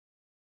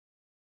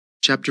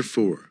Chapter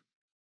 4.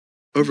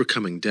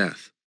 Overcoming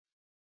Death.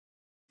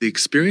 The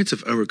experience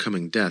of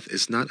overcoming death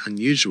is not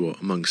unusual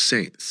among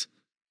saints.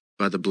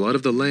 By the blood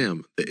of the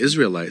Lamb, the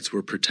Israelites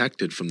were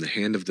protected from the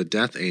hand of the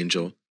death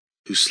angel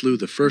who slew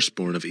the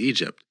firstborn of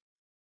Egypt.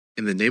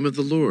 In the name of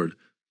the Lord,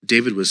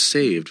 David was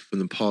saved from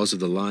the paws of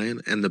the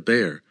lion and the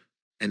bear,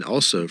 and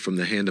also from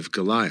the hand of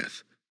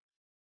Goliath.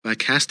 By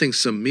casting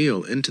some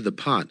meal into the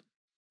pot,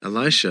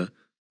 Elisha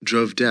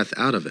drove death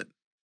out of it.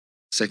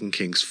 2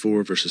 Kings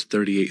 4 verses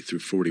 38 through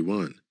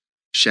 41.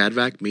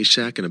 Shadrach,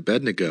 Meshach, and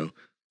Abednego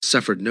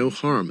suffered no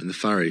harm in the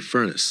fiery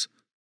furnace.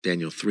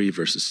 Daniel 3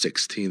 verses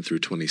 16 through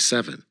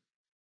 27.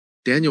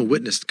 Daniel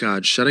witnessed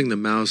God shutting the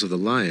mouths of the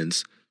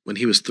lions when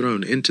he was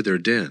thrown into their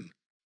den.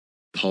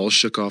 Paul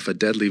shook off a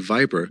deadly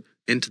viper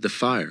into the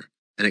fire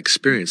and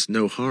experienced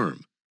no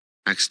harm.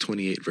 Acts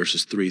 28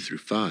 verses 3 through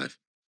 5.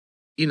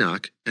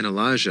 Enoch and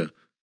Elijah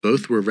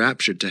both were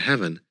raptured to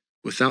heaven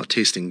without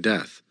tasting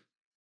death,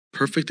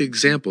 perfect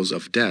examples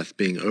of death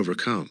being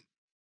overcome.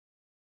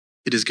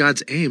 It is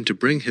God's aim to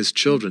bring His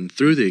children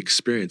through the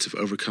experience of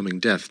overcoming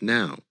death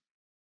now.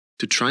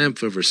 To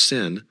triumph over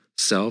sin,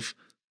 self,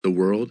 the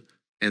world,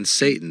 and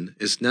Satan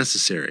is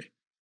necessary,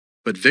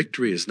 but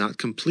victory is not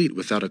complete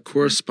without a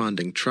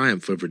corresponding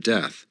triumph over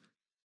death.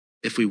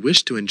 If we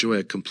wish to enjoy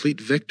a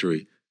complete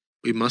victory,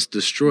 we must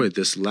destroy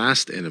this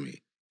last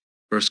enemy.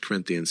 1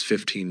 Corinthians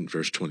 15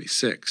 verse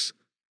 26.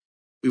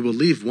 We will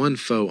leave one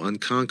foe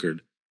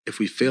unconquered if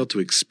we fail to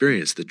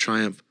experience the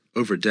triumph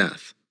over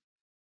death.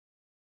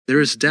 There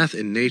is death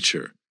in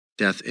nature,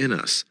 death in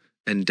us,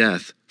 and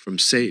death from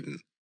Satan.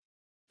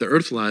 The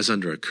earth lies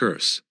under a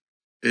curse.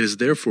 It is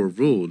therefore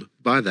ruled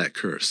by that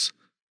curse.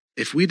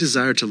 If we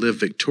desire to live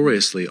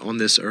victoriously on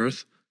this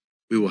earth,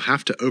 we will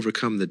have to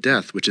overcome the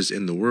death which is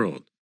in the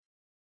world.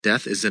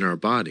 Death is in our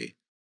body.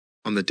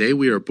 On the day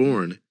we are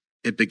born,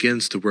 it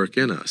begins to work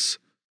in us.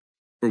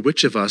 For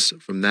which of us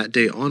from that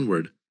day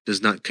onward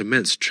does not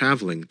commence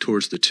traveling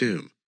towards the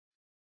tomb?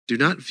 Do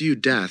not view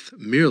death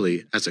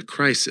merely as a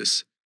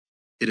crisis.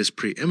 It is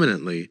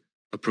preeminently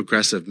a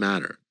progressive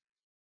matter.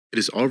 It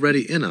is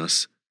already in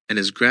us and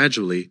is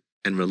gradually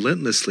and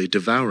relentlessly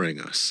devouring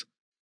us.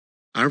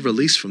 Our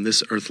release from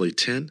this earthly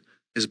tent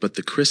is but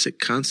the christic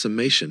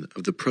consummation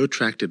of the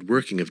protracted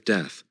working of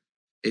death.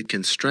 It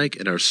can strike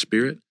at our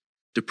spirit,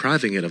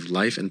 depriving it of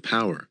life and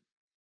power.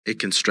 It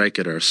can strike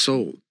at our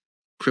soul,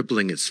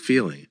 crippling its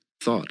feeling,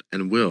 thought,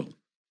 and will,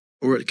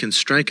 or it can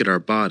strike at our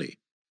body,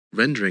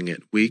 rendering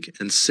it weak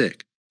and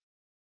sick.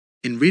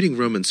 In reading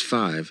Romans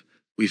 5,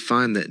 we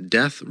find that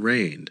death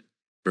reigned,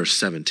 verse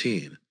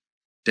 17.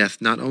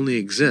 Death not only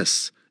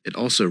exists, it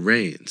also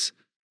reigns.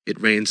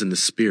 It reigns in the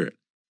spirit,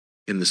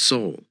 in the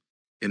soul,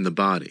 in the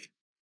body.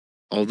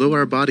 Although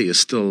our body is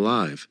still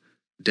alive,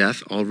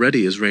 death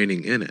already is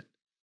reigning in it.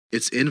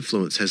 Its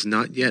influence has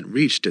not yet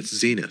reached its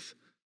zenith,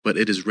 but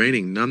it is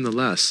reigning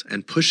nonetheless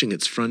and pushing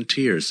its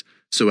frontiers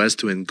so as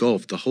to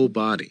engulf the whole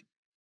body.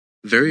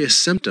 Various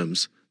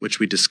symptoms, which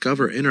we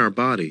discover in our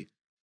body,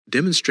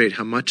 demonstrate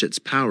how much its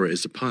power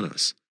is upon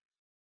us,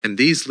 and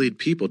these lead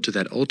people to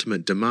that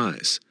ultimate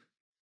demise,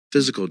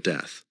 physical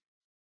death.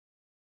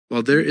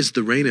 While there is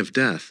the reign of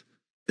death,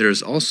 there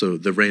is also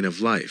the reign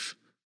of life.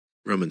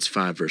 Romans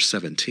 5 verse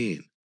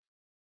 17.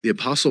 The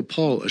Apostle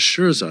Paul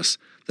assures us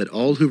that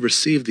all who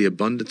receive the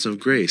abundance of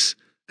grace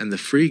and the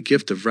free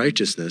gift of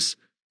righteousness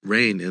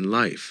reign in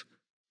life,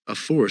 a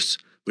force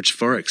which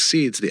far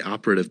exceeds the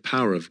operative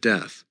power of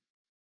death.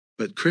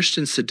 But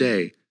Christians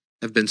today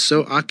have been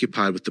so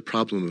occupied with the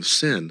problem of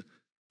sin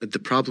that the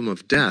problem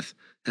of death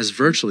has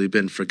virtually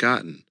been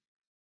forgotten.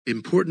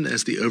 Important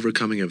as the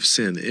overcoming of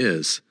sin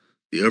is,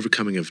 the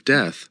overcoming of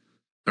death,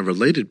 a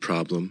related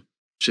problem,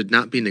 should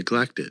not be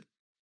neglected.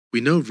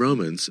 We know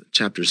Romans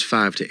chapters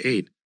 5 to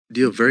 8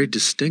 deal very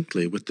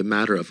distinctly with the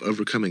matter of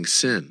overcoming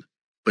sin,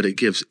 but it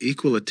gives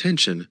equal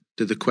attention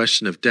to the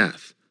question of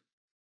death.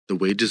 The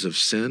wages of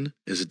sin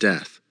is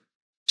death.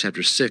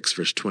 Chapter 6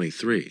 verse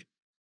 23.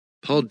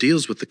 Paul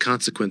deals with the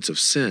consequence of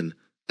sin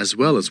as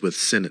well as with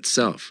sin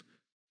itself.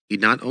 He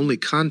not only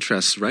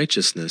contrasts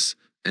righteousness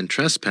and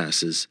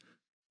trespasses,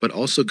 but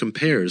also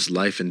compares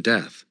life and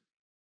death.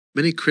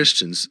 Many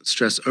Christians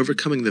stress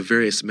overcoming the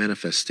various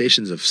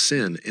manifestations of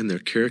sin in their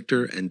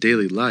character and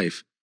daily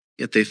life,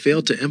 yet they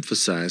fail to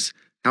emphasize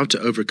how to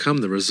overcome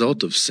the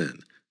result of sin,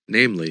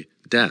 namely,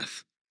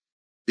 death.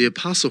 The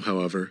apostle,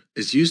 however,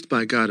 is used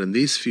by God in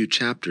these few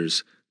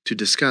chapters to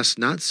discuss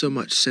not so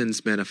much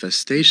sin's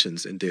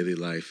manifestations in daily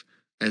life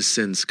as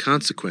sin's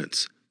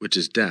consequence, which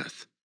is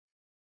death.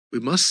 We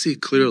must see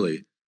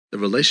clearly the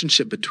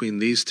relationship between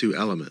these two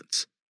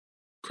elements.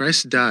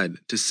 Christ died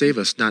to save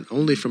us not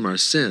only from our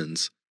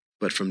sins,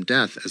 but from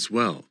death as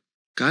well.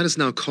 God is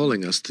now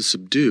calling us to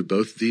subdue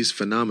both these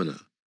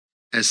phenomena.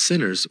 As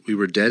sinners, we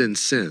were dead in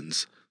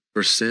sins,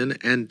 for sin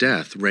and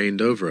death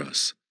reigned over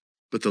us.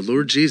 But the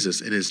Lord Jesus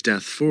in His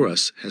death for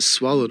us has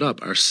swallowed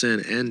up our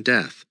sin and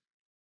death.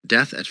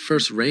 Death at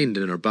first reigned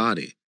in our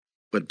body,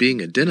 but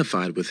being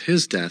identified with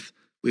His death,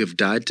 we have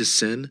died to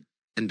sin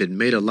and been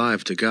made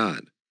alive to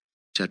God.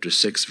 Chapter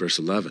 6 verse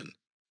 11.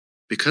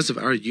 Because of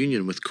our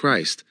union with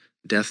Christ,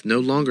 death no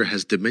longer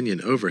has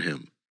dominion over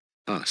him,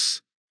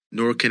 us,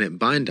 nor can it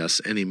bind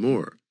us any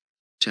more.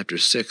 Chapter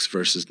 6,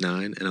 verses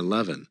 9 and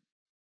 11.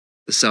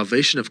 The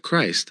salvation of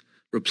Christ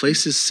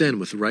replaces sin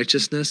with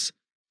righteousness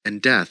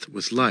and death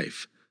with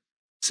life.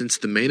 Since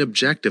the main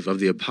objective of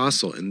the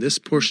apostle in this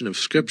portion of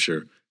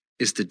Scripture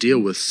is to deal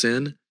with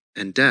sin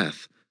and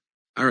death,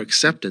 our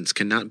acceptance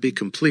cannot be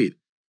complete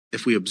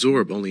if we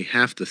absorb only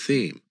half the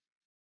theme.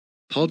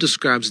 Paul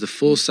describes the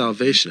full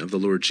salvation of the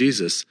Lord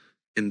Jesus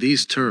in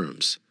these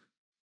terms: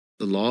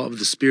 "The law of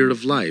the Spirit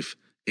of life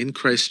in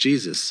Christ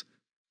Jesus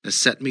has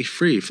set me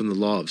free from the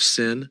law of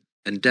sin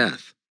and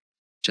death."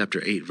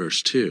 Chapter 8,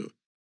 verse 2.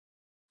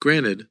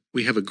 Granted,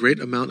 we have a great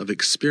amount of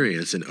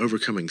experience in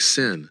overcoming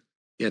sin,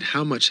 yet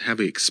how much have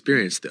we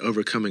experienced the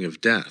overcoming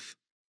of death?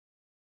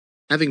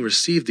 Having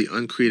received the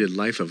uncreated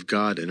life of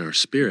God in our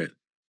spirit,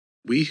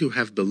 we who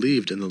have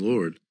believed in the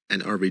Lord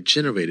and are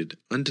regenerated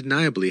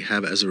undeniably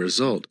have as a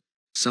result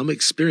some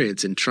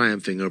experience in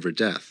triumphing over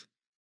death.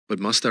 But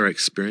must our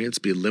experience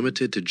be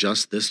limited to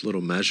just this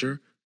little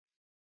measure?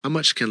 How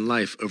much can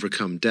life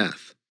overcome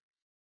death?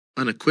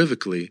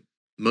 Unequivocally,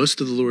 most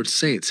of the Lord's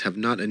saints have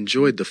not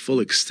enjoyed the full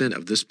extent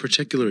of this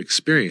particular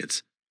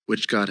experience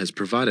which God has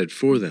provided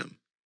for them.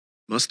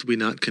 Must we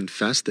not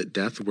confess that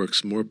death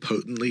works more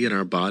potently in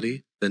our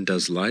body than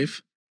does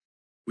life?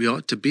 We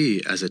ought to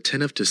be as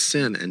attentive to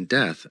sin and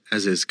death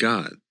as is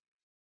God.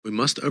 We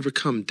must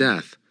overcome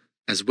death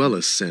as well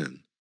as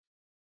sin.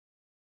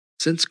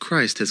 Since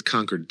Christ has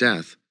conquered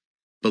death,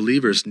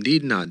 believers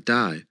need not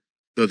die,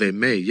 though they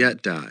may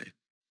yet die.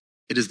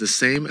 It is the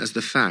same as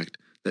the fact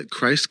that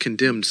Christ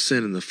condemned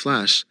sin in the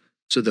flesh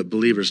so that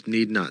believers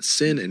need not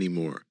sin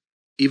anymore,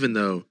 even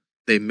though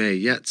they may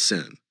yet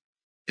sin.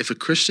 If a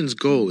Christian's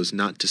goal is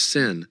not to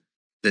sin,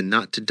 then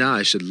not to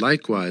die should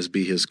likewise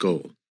be his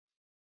goal.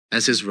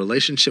 As his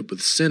relationship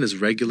with sin is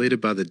regulated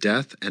by the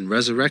death and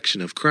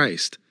resurrection of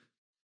Christ,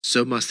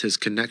 so must his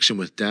connection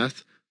with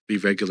death be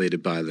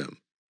regulated by them.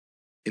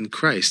 In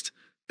Christ,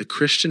 the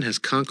Christian has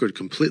conquered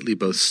completely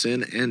both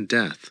sin and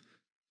death.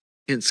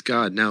 Hence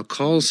God now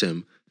calls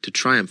him to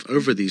triumph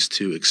over these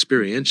two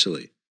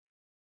experientially.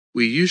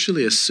 We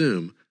usually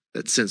assume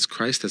that since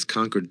Christ has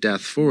conquered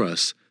death for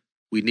us,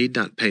 we need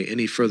not pay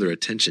any further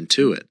attention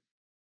to it.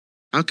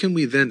 How can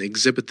we then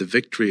exhibit the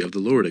victory of the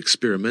Lord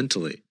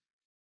experimentally?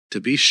 To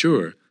be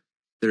sure,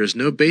 there is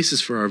no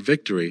basis for our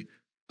victory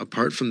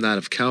apart from that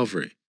of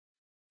Calvary.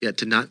 Yet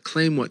to not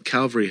claim what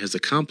Calvary has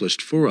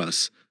accomplished for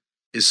us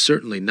is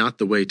certainly not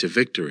the way to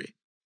victory.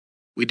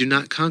 We do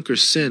not conquer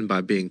sin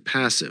by being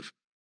passive.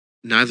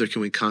 Neither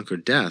can we conquer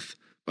death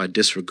by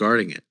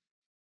disregarding it.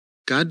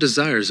 God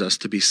desires us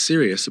to be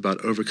serious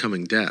about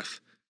overcoming death.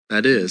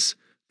 That is,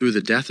 through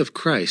the death of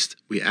Christ,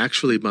 we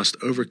actually must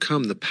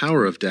overcome the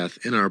power of death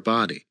in our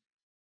body.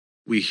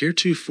 We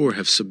heretofore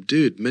have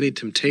subdued many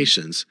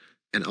temptations,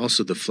 and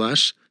also the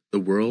flesh, the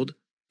world,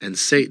 and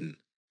Satan.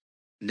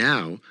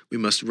 Now we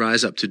must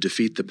rise up to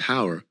defeat the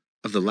power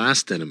of the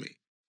last enemy.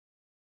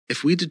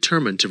 If we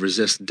determine to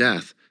resist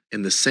death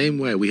in the same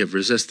way we have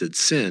resisted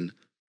sin,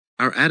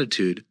 our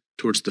attitude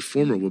towards the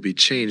former will be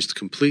changed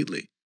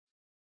completely.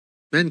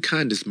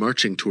 Mankind is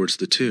marching towards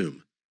the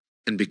tomb,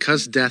 and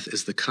because death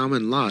is the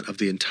common lot of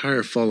the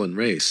entire fallen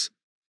race,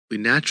 we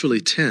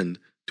naturally tend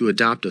to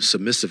adopt a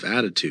submissive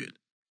attitude.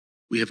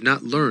 We have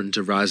not learned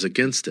to rise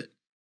against it.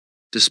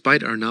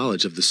 Despite our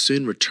knowledge of the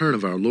soon return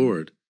of our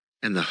Lord,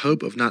 and the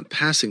hope of not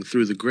passing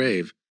through the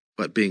grave,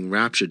 but being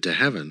raptured to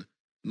heaven,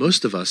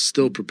 most of us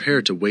still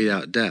prepare to wait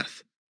out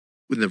death.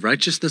 When the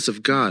righteousness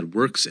of God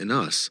works in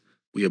us,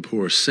 we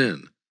abhor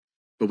sin,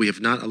 but we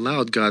have not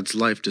allowed God's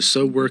life to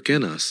so work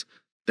in us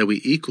that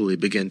we equally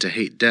begin to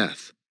hate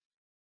death.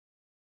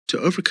 To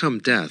overcome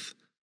death,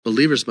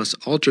 believers must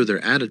alter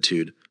their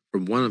attitude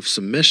from one of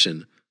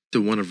submission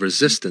to one of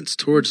resistance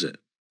towards it.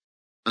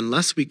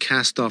 Unless we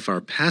cast off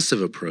our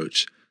passive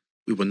approach,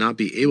 we will not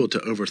be able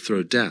to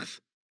overthrow death,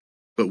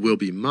 but will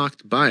be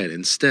mocked by it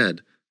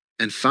instead,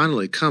 and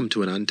finally come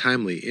to an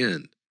untimely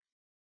end.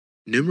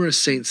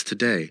 Numerous saints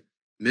today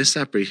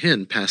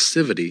misapprehend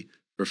passivity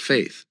for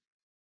faith.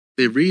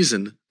 They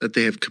reason that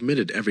they have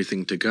committed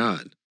everything to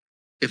God.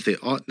 If they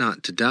ought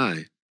not to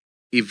die,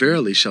 he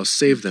verily shall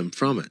save them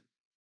from it.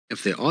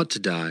 If they ought to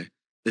die,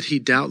 that he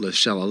doubtless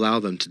shall allow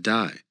them to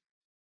die.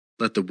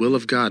 Let the will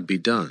of God be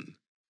done.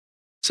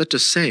 Such a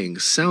saying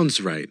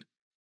sounds right,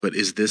 but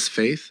is this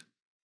faith?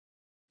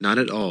 Not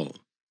at all.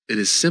 It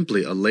is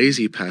simply a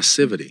lazy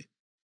passivity.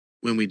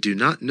 When we do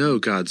not know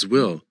God's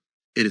will,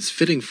 it is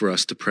fitting for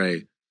us to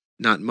pray,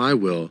 "Not my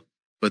will,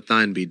 but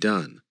thine be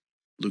done."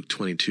 Luke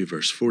 22,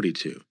 verse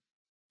 42.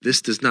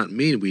 This does not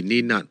mean we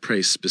need not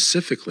pray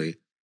specifically,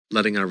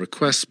 letting our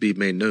requests be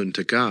made known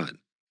to God.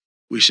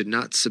 We should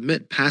not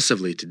submit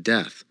passively to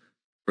death,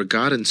 for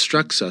God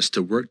instructs us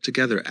to work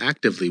together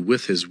actively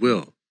with His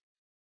will.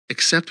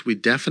 Except we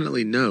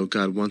definitely know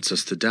God wants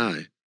us to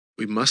die,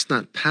 we must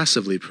not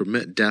passively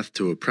permit death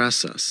to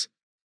oppress us.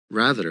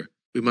 Rather,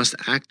 we must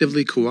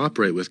actively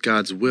cooperate with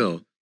God's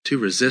will to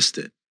resist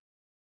it.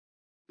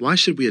 Why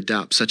should we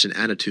adopt such an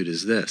attitude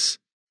as this?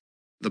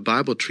 The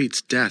Bible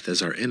treats death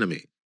as our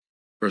enemy.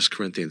 1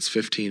 Corinthians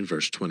 15,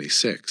 verse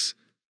 26.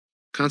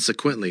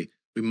 Consequently,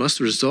 we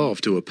must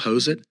resolve to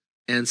oppose it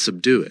and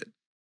subdue it.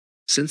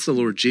 Since the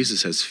Lord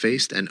Jesus has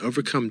faced and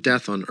overcome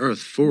death on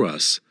earth for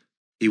us,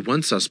 He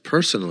wants us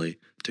personally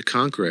to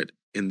conquer it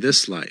in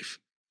this life.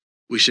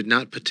 We should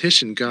not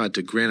petition God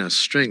to grant us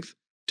strength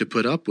to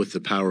put up with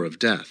the power of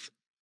death.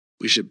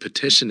 We should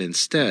petition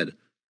instead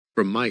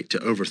for might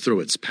to overthrow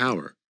its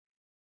power.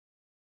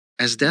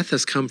 As death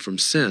has come from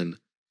sin,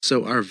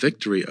 so our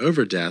victory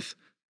over death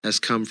has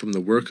come from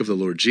the work of the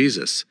Lord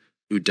Jesus,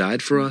 who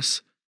died for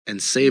us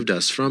and saved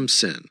us from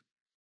sin.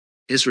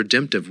 His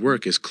redemptive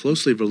work is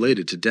closely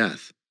related to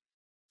death.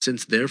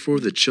 Since therefore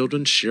the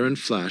children share in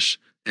flesh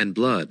and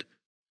blood,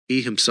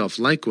 He Himself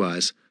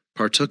likewise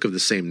partook of the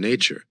same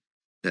nature,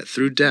 that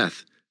through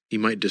death He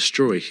might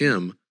destroy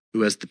him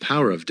who has the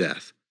power of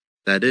death,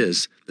 that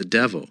is, the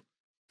devil,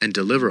 and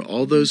deliver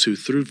all those who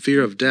through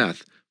fear of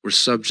death were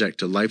subject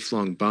to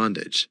lifelong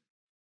bondage.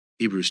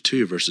 Hebrews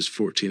 2 verses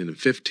 14 and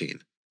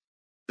 15.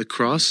 The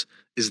cross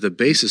is the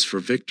basis for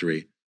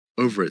victory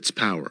over its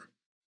power.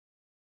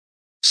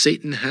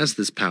 Satan has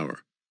this power,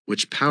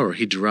 which power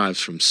he derives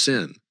from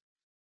sin.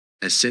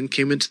 As sin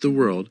came into the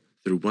world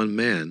through one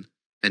man,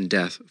 and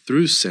death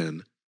through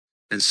sin,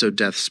 and so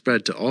death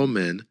spread to all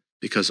men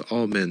because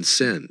all men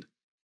sinned.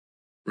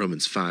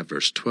 Romans 5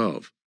 verse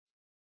 12.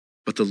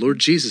 But the Lord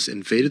Jesus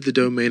invaded the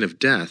domain of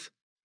death,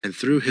 and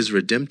through His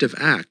redemptive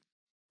act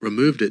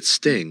removed its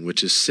sting,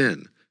 which is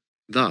sin,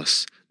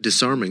 thus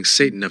disarming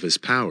Satan of his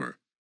power.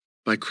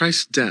 By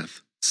Christ's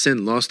death,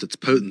 sin lost its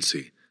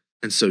potency,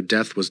 and so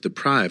death was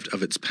deprived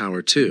of its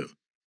power too.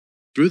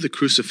 Through the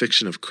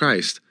crucifixion of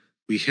Christ,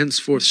 we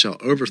henceforth shall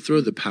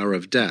overthrow the power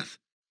of death,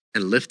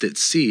 and lift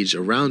its siege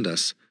around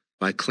us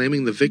by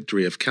claiming the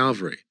victory of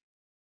Calvary.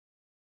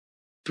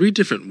 3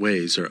 different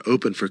ways are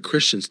open for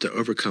Christians to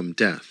overcome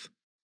death.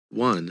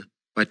 1.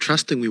 By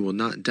trusting we will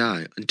not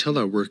die until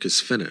our work is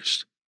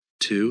finished.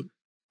 2.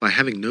 By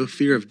having no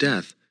fear of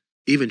death,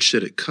 even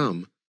should it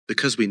come,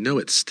 because we know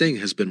its sting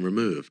has been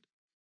removed.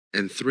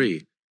 And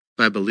 3.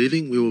 By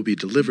believing we will be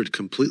delivered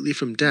completely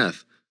from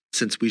death,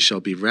 since we shall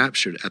be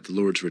raptured at the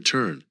Lord's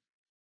return.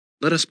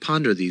 Let us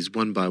ponder these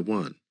one by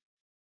one.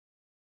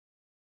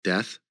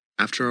 Death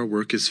after our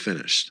work is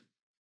finished.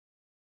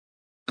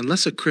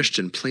 Unless a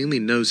Christian plainly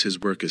knows his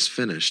work is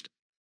finished,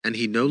 and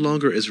he no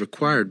longer is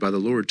required by the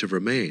Lord to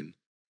remain,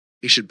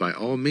 he should by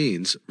all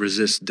means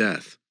resist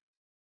death.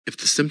 If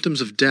the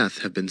symptoms of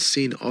death have been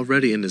seen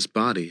already in his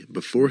body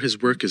before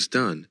his work is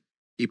done,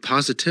 he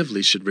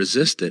positively should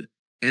resist it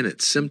and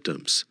its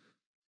symptoms.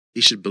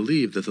 He should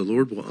believe that the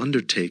Lord will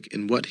undertake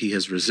in what he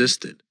has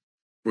resisted,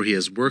 for he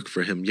has work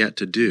for him yet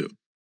to do.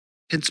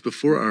 Hence,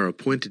 before our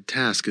appointed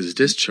task is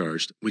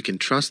discharged, we can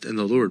trust in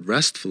the Lord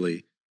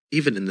restfully,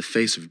 even in the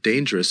face of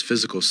dangerous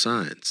physical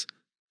signs.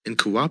 In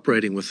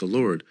cooperating with the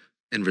Lord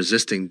and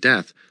resisting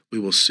death, we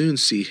will soon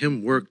see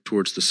Him work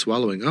towards the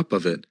swallowing up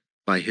of it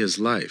by His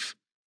life.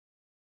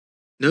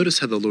 Notice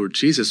how the Lord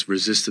Jesus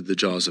resisted the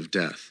jaws of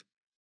death.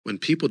 When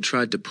people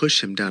tried to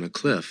push Him down a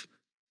cliff,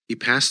 He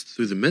passed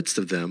through the midst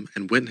of them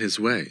and went His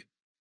way.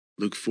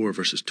 Luke 4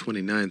 verses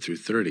 29 through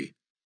 30.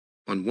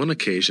 On one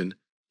occasion,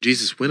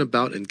 Jesus went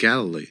about in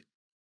Galilee,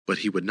 but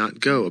He would not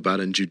go about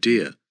in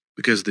Judea,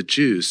 because the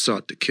Jews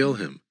sought to kill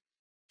Him.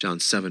 John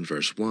 7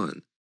 verse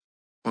 1.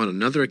 On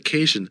another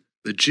occasion,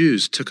 the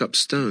Jews took up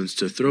stones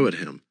to throw at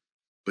Him,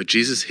 but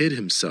Jesus hid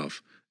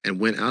Himself and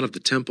went out of the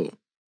temple.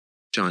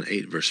 John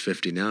 8 verse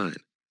 59.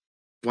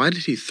 Why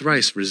did He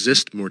thrice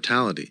resist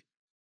mortality?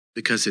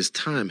 Because His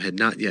time had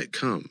not yet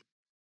come.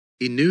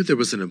 He knew there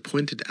was an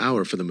appointed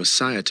hour for the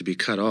Messiah to be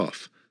cut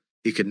off.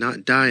 He could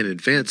not die in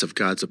advance of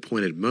God's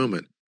appointed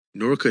moment,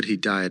 nor could He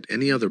die at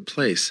any other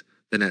place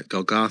than at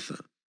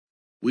Golgotha.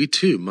 We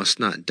too must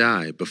not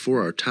die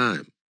before our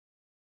time.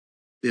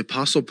 The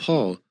Apostle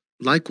Paul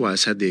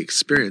likewise had the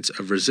experience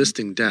of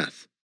resisting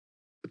death.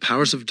 The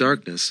powers of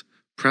darkness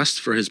pressed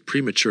for his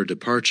premature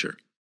departure,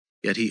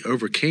 yet he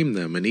overcame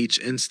them in each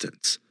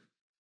instance.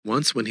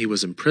 Once when he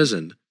was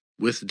imprisoned,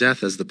 with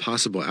death as the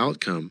possible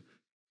outcome,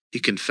 he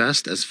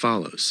confessed as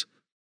follows: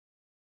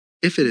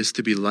 "If it is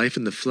to be life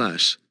in the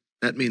flesh,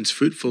 that means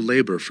fruitful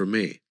labor for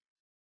me.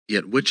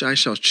 Yet which I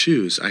shall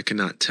choose I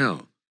cannot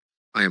tell.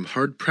 I am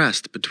hard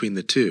pressed between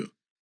the two.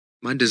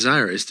 My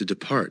desire is to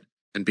depart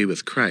and be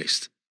with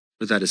Christ,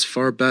 for that is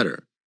far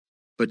better.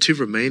 But to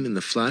remain in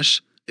the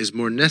flesh is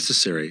more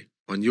necessary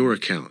on your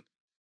account.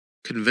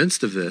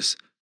 Convinced of this,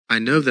 I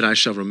know that I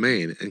shall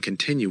remain and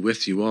continue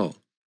with you all,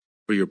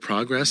 for your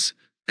progress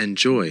and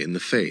joy in the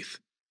faith."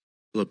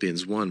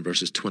 Philippians 1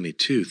 verses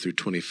 22 through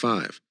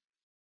 25.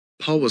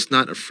 Paul was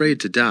not afraid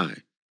to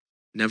die.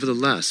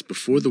 Nevertheless,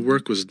 before the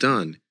work was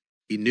done,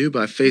 he knew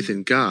by faith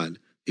in God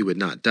he would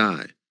not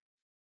die.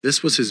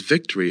 This was his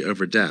victory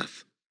over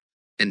death.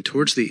 And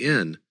towards the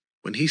end,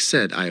 when he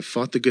said, "I have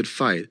fought the good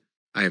fight,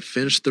 I have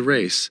finished the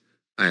race,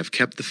 I have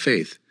kept the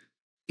faith,"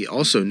 he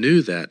also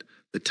knew that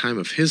the time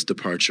of his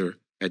departure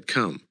had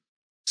come.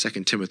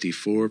 2 Timothy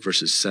 4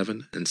 verses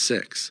 7 and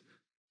 6.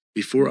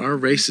 Before our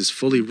race is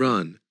fully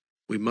run,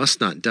 we must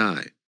not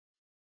die.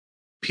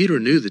 Peter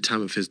knew the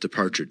time of his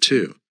departure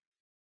too.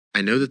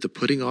 I know that the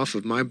putting off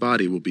of my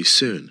body will be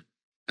soon,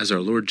 as our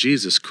Lord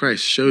Jesus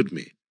Christ showed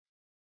me.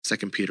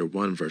 2 Peter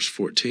 1 verse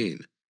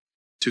 14.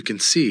 To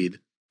concede,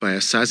 by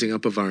a sizing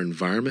up of our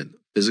environment,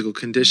 physical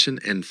condition,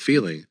 and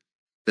feeling,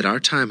 that our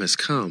time has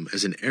come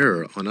is an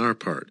error on our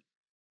part.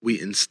 We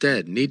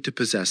instead need to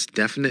possess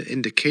definite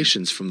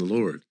indications from the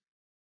Lord.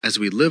 As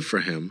we live for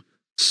Him,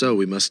 so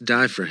we must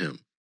die for Him.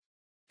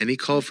 Any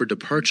call for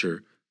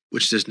departure,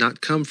 which does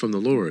not come from the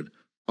Lord,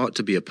 ought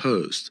to be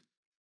opposed.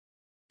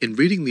 In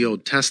reading the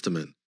Old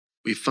Testament,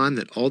 we find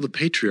that all the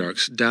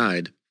patriarchs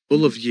died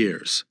full of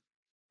years.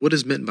 What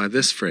is meant by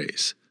this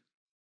phrase?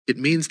 It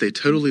means they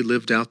totally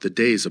lived out the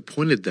days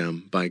appointed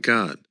them by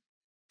God.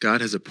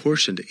 God has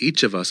apportioned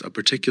each of us a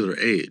particular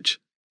age,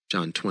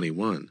 John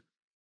 21.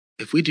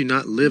 If we do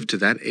not live to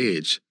that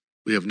age,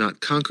 we have not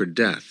conquered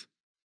death.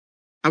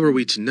 How are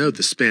we to know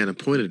the span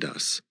appointed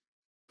us?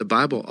 The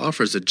Bible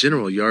offers a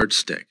general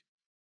yardstick.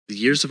 The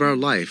years of our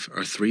life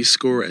are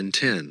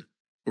 70,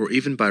 or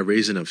even by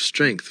reason of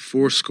strength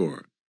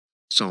 80.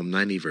 Psalm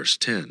 90 verse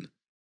 10.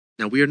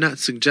 Now we are not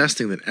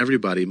suggesting that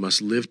everybody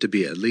must live to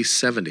be at least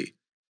 70,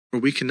 for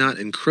we cannot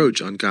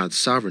encroach on God's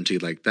sovereignty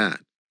like that.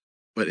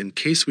 But in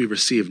case we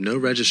receive no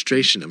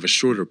registration of a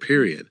shorter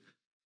period,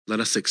 let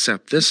us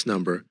accept this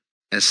number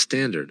as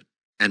standard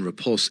and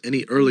repulse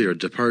any earlier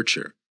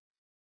departure.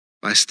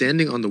 By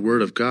standing on the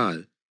Word of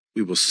God,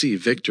 we will see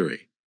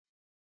victory.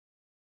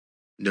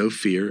 No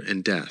fear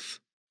in death.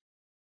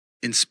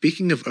 In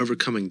speaking of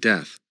overcoming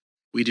death,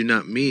 we do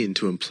not mean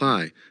to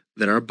imply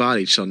that our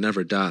body shall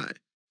never die.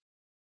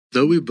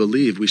 Though we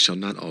believe we shall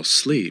not all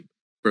sleep,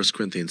 1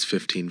 Corinthians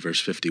 15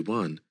 verse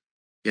 51,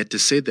 yet to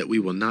say that we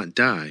will not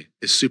die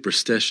is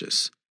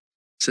superstitious.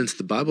 Since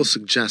the Bible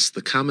suggests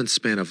the common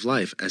span of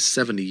life as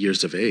 70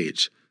 years of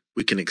age,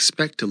 we can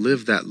expect to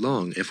live that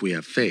long if we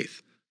have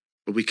faith,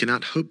 but we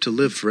cannot hope to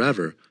live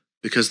forever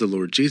because the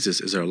Lord Jesus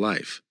is our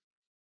life.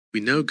 We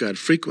know God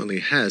frequently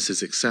has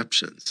His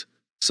exceptions.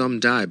 Some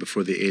die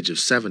before the age of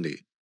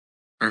 70.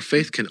 Our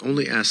faith can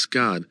only ask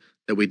God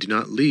that we do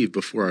not leave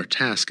before our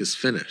task is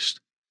finished.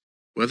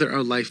 Whether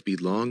our life be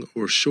long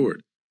or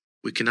short,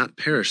 we cannot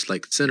perish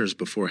like sinners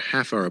before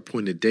half our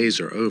appointed days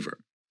are over.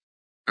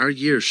 Our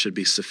years should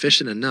be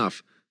sufficient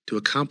enough to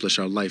accomplish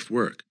our life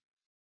work.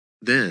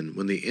 Then,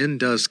 when the end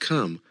does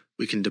come,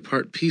 we can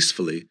depart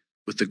peacefully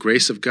with the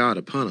grace of God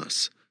upon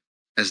us,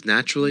 as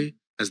naturally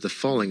as the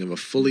falling of a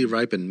fully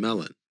ripened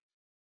melon.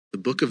 The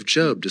book of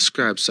Job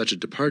describes such a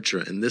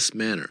departure in this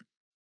manner.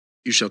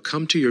 You shall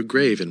come to your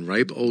grave in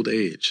ripe old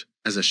age,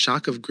 as a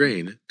shock of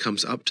grain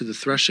comes up to the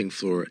threshing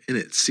floor in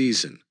its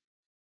season.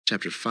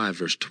 Chapter 5,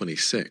 verse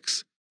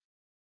 26.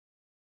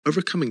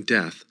 Overcoming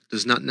death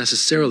does not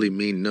necessarily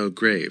mean no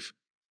grave,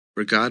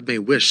 for God may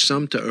wish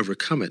some to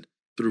overcome it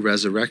through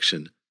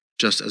resurrection,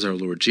 just as our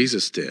Lord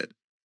Jesus did.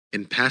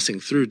 In passing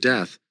through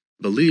death,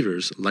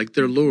 believers, like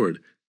their Lord,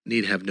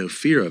 need have no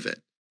fear of it.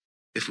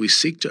 If we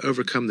seek to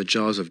overcome the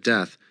jaws of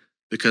death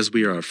because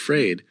we are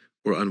afraid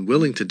or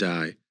unwilling to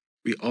die,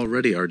 we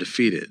already are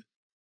defeated.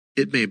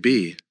 It may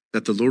be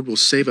that the Lord will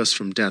save us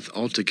from death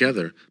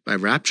altogether by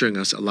rapturing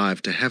us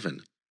alive to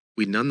heaven.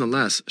 We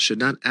nonetheless should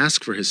not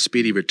ask for His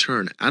speedy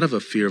return out of a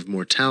fear of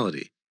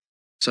mortality.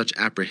 Such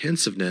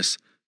apprehensiveness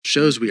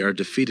shows we are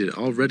defeated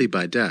already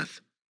by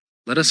death.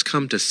 Let us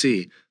come to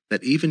see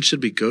that even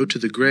should we go to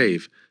the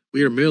grave,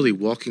 we are merely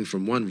walking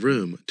from one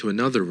room to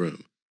another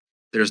room.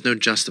 There is no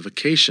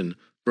justification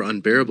for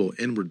unbearable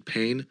inward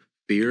pain,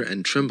 fear,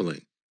 and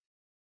trembling.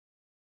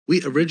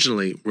 We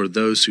originally were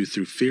those who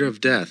through fear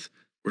of death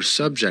were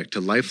subject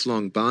to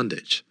lifelong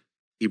bondage.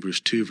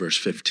 Hebrews 2 verse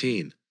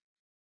 15.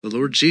 The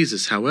Lord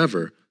Jesus,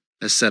 however,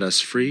 has set us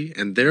free,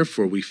 and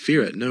therefore we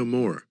fear it no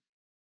more.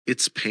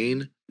 Its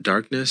pain,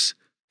 darkness,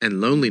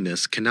 and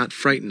loneliness cannot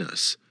frighten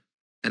us.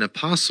 An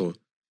apostle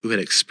who had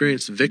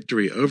experienced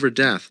victory over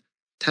death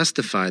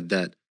testified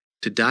that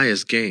to die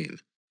is gain.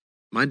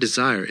 My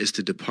desire is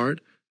to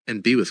depart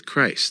and be with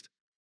Christ,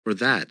 for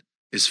that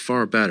is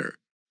far better.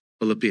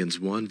 Philippians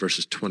 1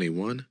 verses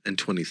 21 and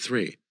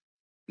 23.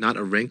 Not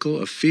a wrinkle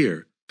of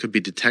fear could be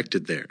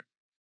detected there.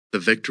 The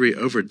victory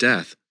over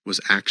death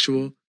was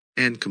actual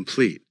and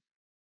complete.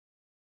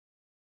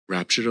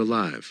 Raptured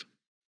alive.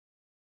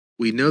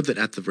 We know that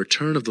at the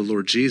return of the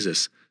Lord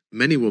Jesus,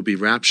 many will be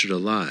raptured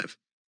alive.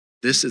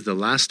 This is the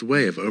last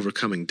way of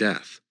overcoming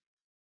death.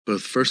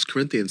 Both 1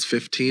 Corinthians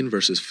 15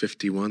 verses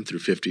 51 through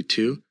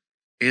 52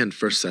 and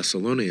 1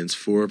 Thessalonians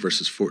 4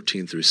 verses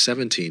 14 through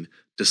 17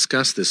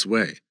 discuss this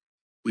way.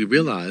 We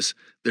realize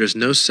there is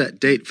no set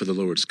date for the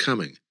Lord's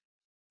coming.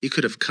 He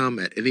could have come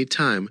at any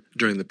time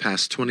during the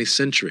past 20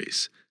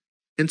 centuries.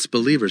 Hence,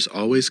 believers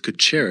always could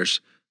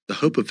cherish the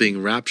hope of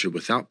being raptured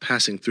without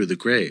passing through the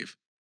grave.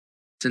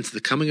 Since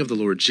the coming of the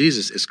Lord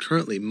Jesus is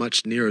currently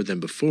much nearer than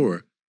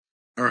before,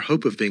 our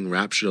hope of being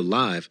raptured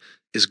alive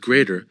is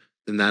greater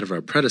than that of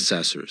our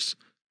predecessors.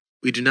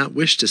 We do not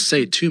wish to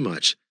say too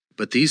much,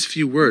 but these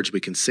few words we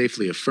can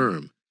safely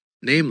affirm,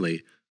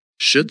 namely,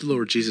 should the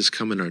Lord Jesus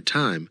come in our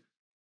time,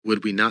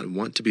 would we not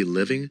want to be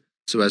living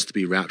so as to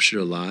be raptured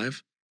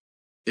alive?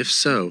 If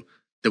so,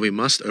 then we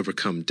must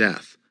overcome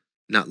death,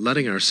 not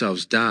letting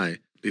ourselves die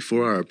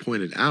before our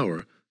appointed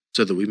hour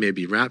so that we may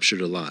be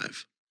raptured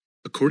alive.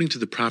 According to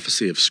the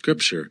prophecy of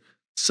Scripture,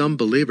 some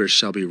believers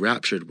shall be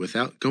raptured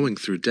without going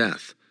through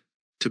death.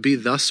 To be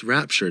thus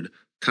raptured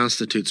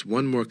constitutes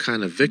one more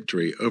kind of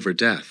victory over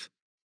death.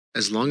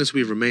 As long as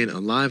we remain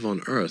alive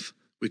on earth,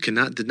 we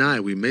cannot deny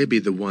we may be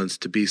the ones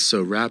to be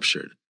so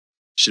raptured.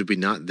 Should we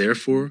not,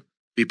 therefore,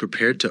 be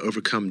prepared to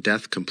overcome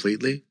death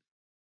completely?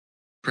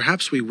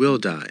 Perhaps we will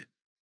die.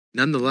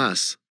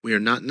 Nonetheless, we are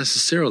not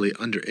necessarily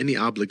under any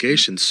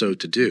obligation so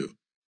to do.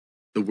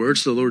 The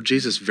words the Lord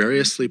Jesus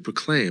variously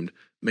proclaimed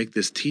make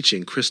this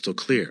teaching crystal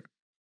clear.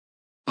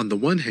 On the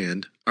one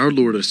hand, our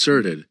Lord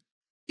asserted,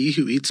 "He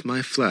who eats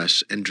my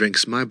flesh and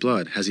drinks my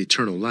blood has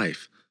eternal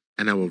life,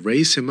 and I will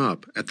raise him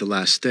up at the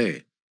last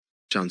day."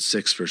 John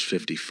 6, verse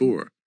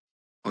 54.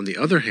 On the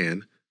other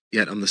hand,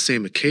 yet on the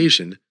same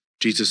occasion,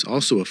 Jesus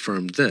also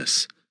affirmed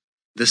this,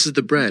 "This is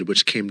the bread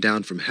which came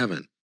down from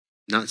heaven,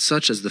 not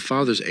such as the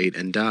fathers ate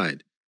and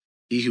died.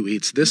 He who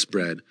eats this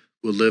bread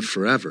will live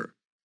forever."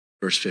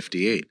 Verse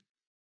 58.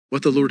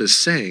 What the Lord is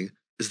saying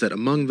is that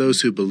among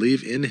those who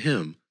believe in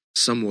Him,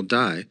 some will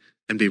die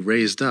and be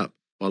raised up,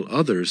 while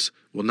others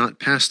will not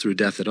pass through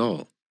death at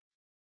all.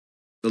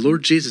 The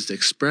Lord Jesus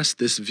expressed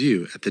this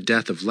view at the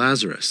death of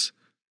Lazarus.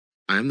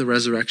 "I am the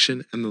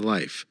resurrection and the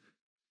life.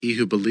 He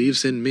who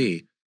believes in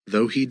me,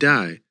 though he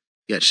die,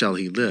 yet shall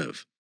he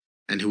live.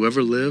 And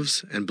whoever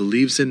lives and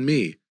believes in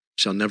me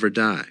shall never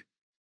die."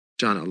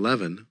 John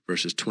 11,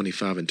 verses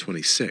 25 and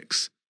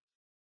 26.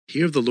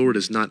 Here the Lord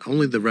is not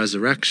only the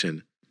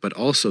resurrection, but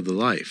also the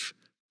life.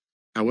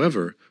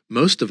 However,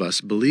 most of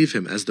us believe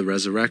Him as the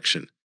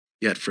resurrection,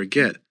 yet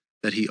forget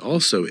that He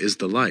also is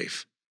the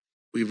life.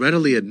 We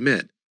readily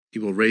admit He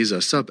will raise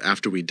us up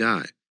after we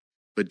die,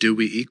 but do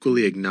we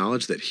equally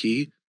acknowledge that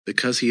He,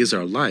 because He is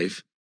our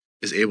life,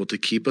 is able to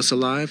keep us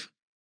alive?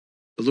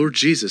 The Lord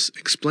Jesus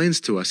explains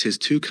to us His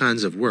two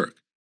kinds of work,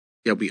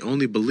 yet we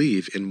only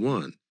believe in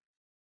one.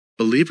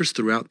 Believers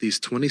throughout these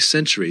 20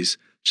 centuries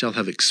shall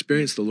have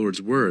experienced the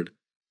Lord's word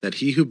that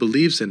he who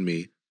believes in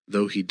me,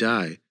 though he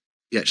die,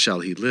 yet shall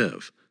he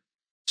live.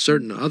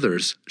 Certain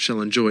others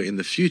shall enjoy in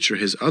the future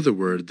His other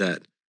word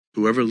that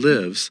whoever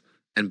lives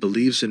and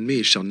believes in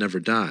me shall never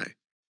die.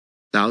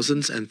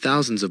 Thousands and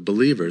thousands of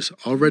believers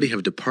already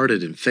have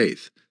departed in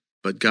faith,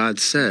 but God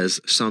says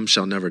some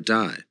shall never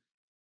die.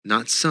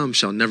 Not some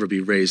shall never be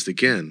raised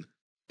again,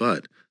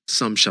 but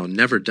some shall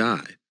never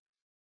die.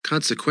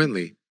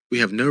 Consequently, we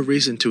have no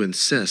reason to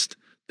insist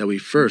that we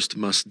first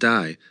must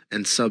die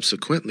and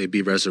subsequently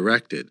be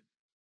resurrected.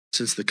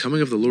 Since the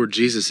coming of the Lord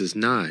Jesus is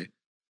nigh,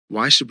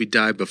 why should we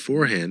die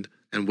beforehand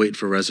and wait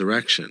for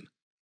resurrection?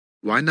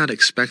 Why not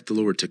expect the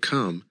Lord to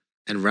come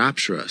and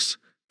rapture us,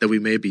 that we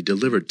may be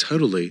delivered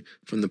totally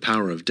from the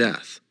power of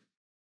death?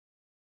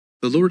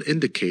 The Lord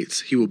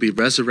indicates He will be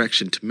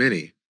resurrection to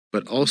many,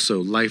 but also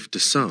life to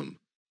some.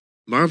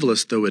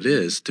 Marvelous though it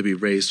is to be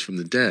raised from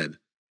the dead,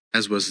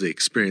 as was the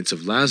experience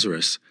of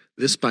Lazarus,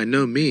 this by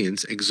no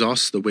means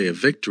exhausts the way of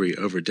victory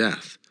over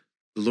death.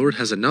 The Lord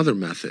has another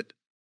method: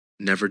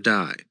 never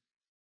die.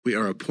 We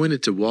are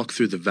appointed to walk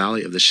through the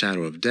valley of the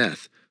shadow of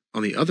death.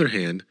 On the other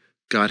hand,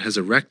 God has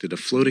erected a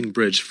floating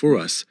bridge for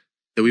us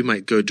that we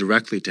might go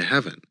directly to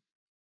heaven.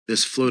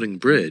 This floating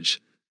bridge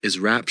is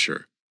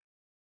rapture.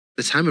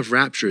 The time of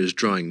rapture is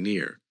drawing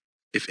near.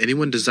 If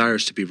anyone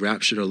desires to be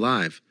raptured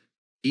alive,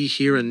 he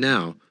here and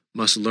now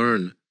must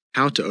learn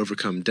how to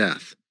overcome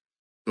death.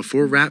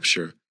 Before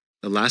rapture,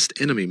 the last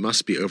enemy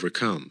must be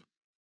overcome.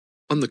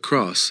 On the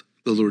cross,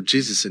 the Lord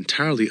Jesus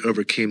entirely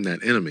overcame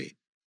that enemy.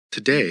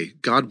 Today,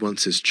 God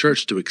wants His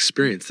church to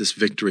experience this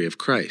victory of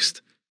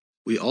Christ.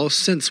 We all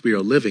sense we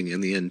are living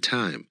in the end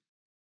time.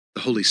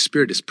 The Holy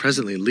Spirit is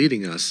presently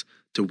leading us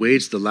to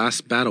wage the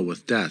last battle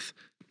with death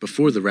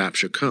before the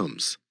rapture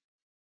comes.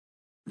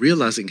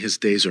 Realizing his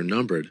days are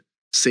numbered,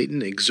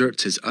 Satan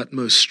exerts his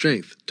utmost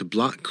strength to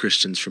block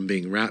Christians from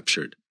being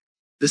raptured.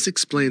 This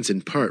explains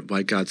in part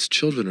why God's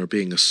children are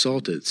being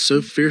assaulted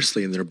so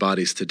fiercely in their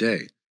bodies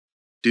today.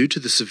 Due to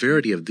the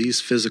severity of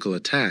these physical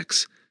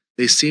attacks,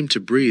 they seem to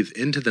breathe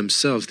into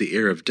themselves the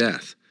air of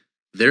death,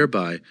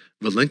 thereby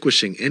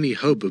relinquishing any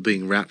hope of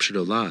being raptured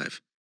alive.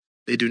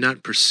 They do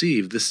not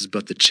perceive this is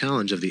but the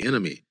challenge of the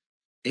enemy,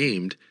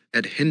 aimed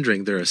at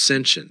hindering their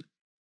ascension.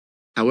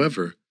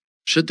 However,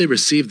 should they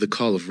receive the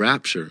call of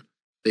rapture,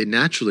 they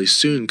naturally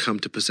soon come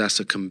to possess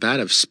a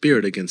combative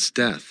spirit against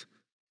death,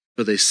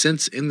 for they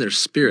sense in their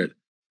spirit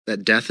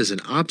that death is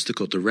an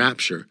obstacle to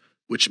rapture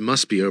which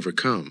must be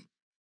overcome.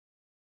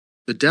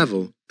 The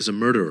devil is a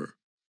murderer.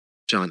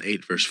 John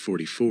 8, verse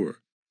 44.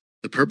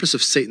 The purpose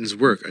of Satan's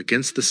work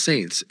against the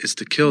saints is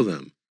to kill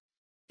them.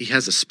 He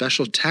has a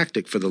special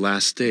tactic for the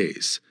last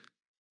days,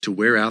 to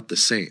wear out the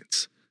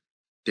saints.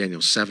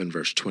 Daniel 7,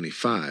 verse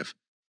 25.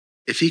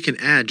 If he can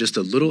add just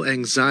a little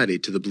anxiety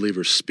to the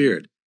believer's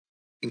spirit,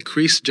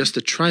 increase just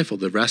a trifle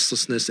the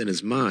restlessness in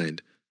his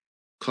mind,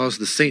 cause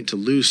the saint to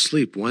lose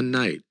sleep one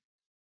night,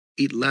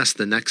 eat less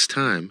the next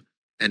time,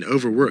 and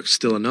overwork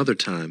still another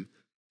time,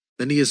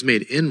 then he has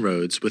made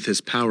inroads with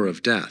his power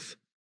of death.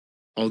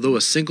 Although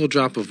a single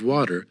drop of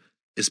water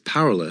is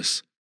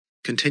powerless,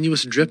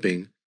 continuous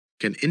dripping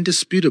can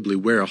indisputably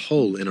wear a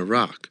hole in a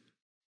rock.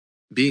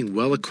 Being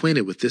well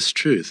acquainted with this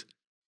truth,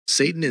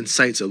 Satan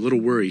incites a little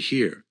worry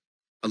here,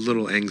 a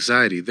little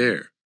anxiety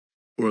there,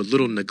 or a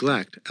little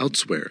neglect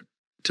elsewhere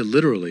to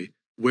literally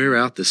wear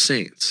out the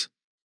saints.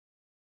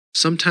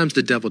 Sometimes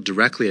the devil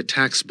directly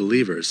attacks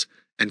believers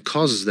and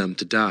causes them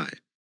to die.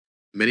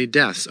 Many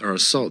deaths are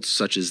assaults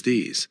such as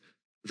these,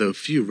 though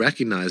few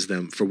recognize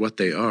them for what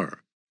they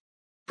are.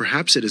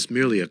 Perhaps it is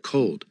merely a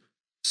cold,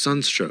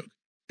 sunstroke,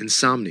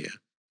 insomnia,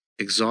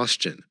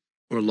 exhaustion,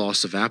 or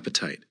loss of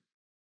appetite.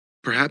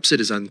 Perhaps it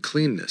is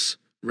uncleanness,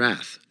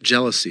 wrath,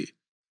 jealousy,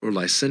 or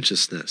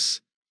licentiousness.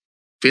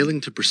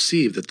 Failing to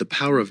perceive that the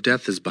power of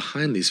death is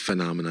behind these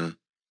phenomena,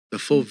 the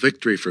full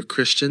victory for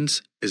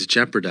Christians is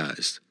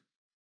jeopardized.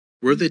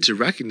 Were they to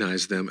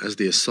recognize them as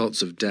the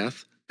assaults of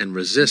death and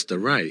resist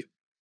aright,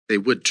 they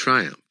would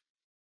triumph.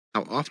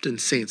 How often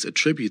saints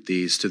attribute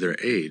these to their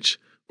age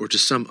or to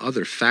some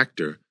other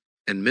factor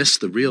and miss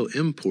the real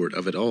import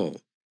of it all.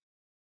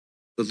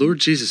 The Lord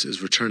Jesus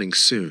is returning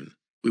soon.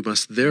 We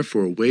must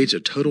therefore wage a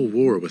total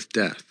war with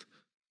death.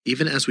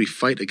 Even as we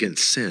fight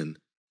against sin,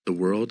 the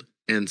world,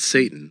 and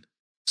Satan,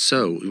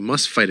 so we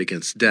must fight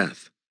against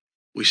death.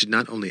 We should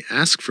not only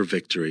ask for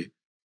victory,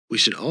 we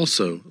should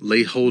also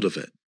lay hold of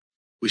it.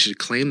 We should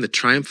claim the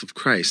triumph of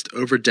Christ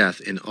over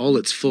death in all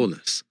its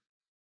fullness.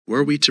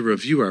 Were we to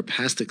review our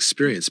past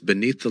experience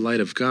beneath the light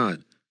of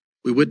God,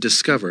 we would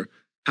discover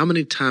how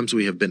many times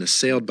we have been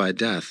assailed by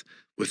death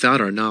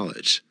without our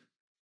knowledge.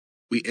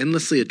 We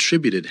endlessly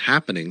attributed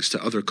happenings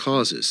to other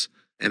causes,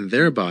 and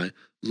thereby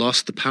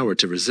lost the power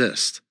to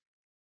resist.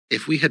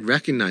 If we had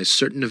recognized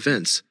certain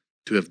events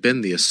to have been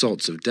the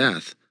assaults of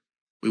death,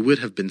 we would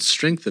have been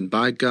strengthened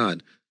by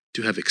God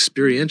to have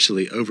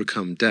experientially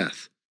overcome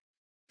death.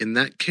 In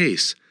that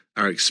case,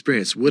 our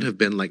experience would have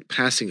been like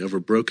passing over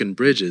broken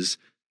bridges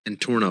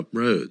and torn up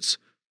roads,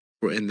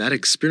 for in that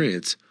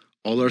experience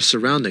all our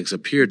surroundings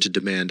appeared to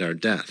demand our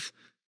death.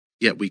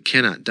 Yet we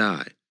cannot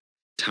die.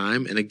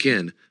 Time and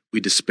again we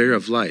despair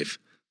of life,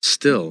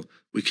 still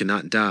we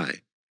cannot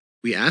die.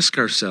 We ask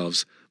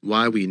ourselves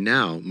why we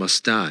now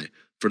must die,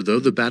 for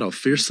though the battle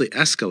fiercely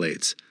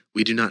escalates,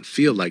 we do not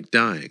feel like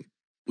dying.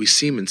 We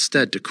seem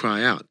instead to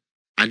cry out,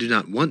 "I do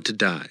not want to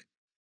die."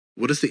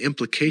 What is the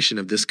implication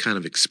of this kind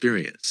of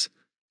experience?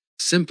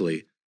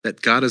 Simply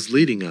that God is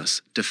leading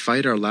us to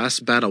fight our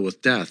last battle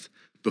with death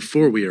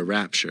before we are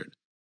raptured.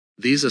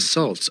 These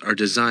assaults are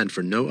designed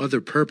for no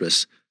other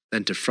purpose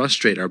than to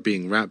frustrate our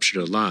being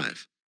raptured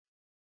alive.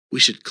 We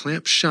should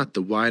clamp shut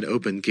the wide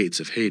open gates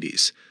of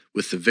Hades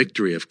with the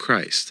victory of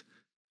Christ.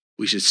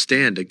 We should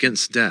stand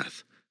against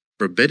death,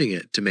 forbidding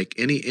it to make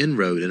any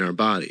inroad in our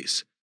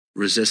bodies.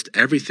 Resist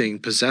everything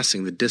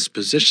possessing the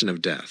disposition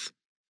of death.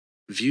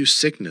 View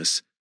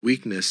sickness,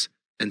 weakness,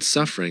 and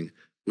suffering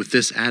with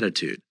this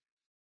attitude.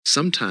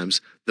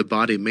 Sometimes the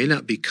body may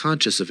not be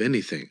conscious of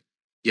anything,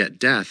 yet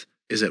death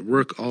is at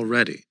work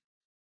already.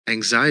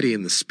 Anxiety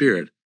in the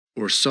spirit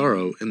or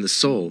sorrow in the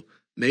soul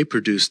may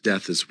produce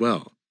death as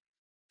well.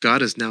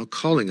 God is now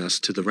calling us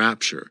to the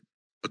rapture.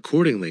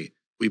 Accordingly,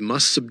 we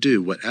must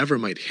subdue whatever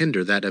might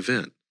hinder that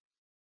event.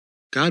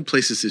 God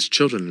places His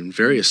children in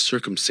various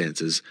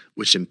circumstances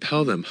which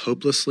impel them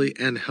hopelessly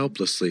and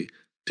helplessly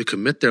to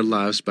commit their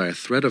lives by a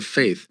thread of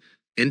faith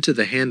into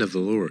the hand of the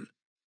Lord,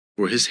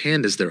 for His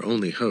hand is their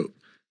only hope,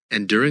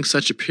 and during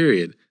such a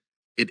period,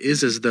 it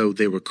is as though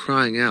they were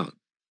crying out,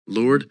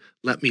 "Lord,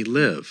 let me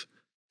live."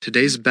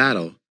 Today's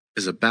battle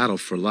is a battle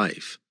for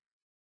life.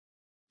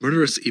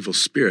 Murderous evil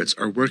spirits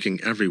are working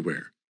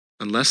everywhere.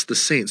 Unless the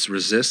saints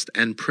resist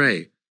and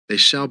pray, they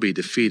shall be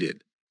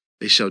defeated.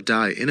 They shall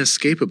die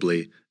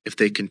inescapably if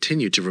they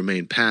continue to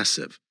remain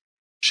passive.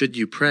 Should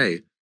you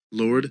pray,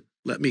 "Lord,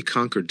 let me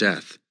conquer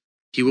death,"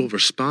 He will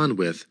respond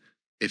with,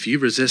 "If you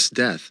resist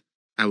death,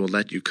 I will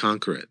let you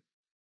conquer it."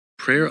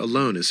 Prayer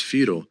alone is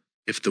futile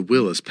if the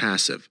will is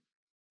passive.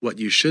 What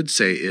you should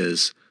say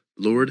is,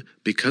 "Lord,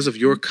 because of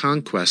your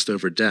conquest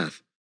over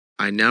death,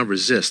 I now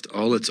resist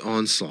all its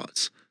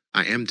onslaughts.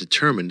 I am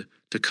determined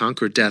to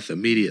conquer death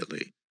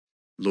immediately.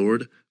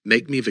 Lord,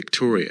 make me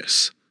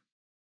victorious."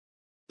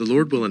 The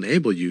Lord will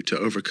enable you to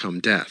overcome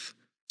death,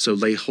 so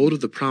lay hold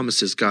of the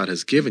promises God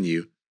has given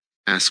you,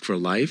 ask for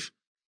life,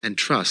 and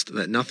trust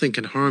that nothing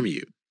can harm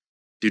you.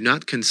 Do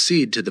not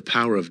concede to the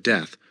power of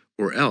death,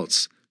 or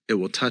else it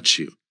will touch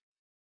you.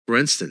 For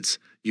instance,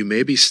 you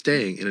may be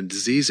staying in a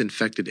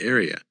disease-infected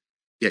area,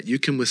 yet you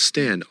can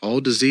withstand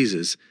all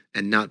diseases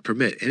and not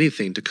permit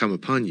anything to come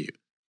upon you.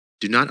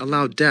 Do not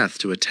allow death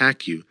to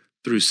attack you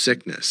through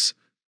sickness.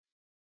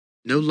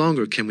 No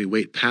longer can we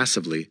wait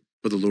passively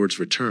for the Lord's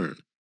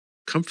return,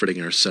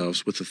 comforting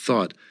ourselves with the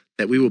thought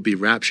that we will be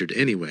raptured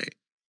anyway.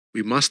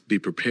 We must be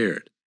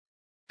prepared.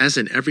 As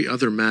in every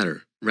other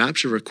matter,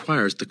 rapture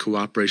requires the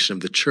cooperation of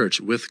the church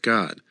with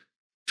God.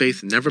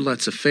 Faith never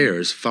lets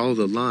affairs follow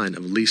the line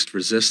of least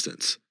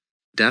resistance.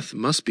 Death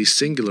must be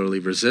singularly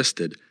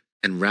resisted,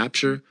 and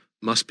rapture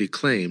must be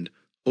claimed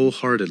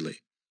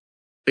wholeheartedly.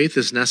 Faith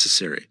is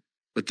necessary,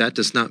 But that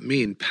does not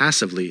mean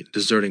passively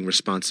deserting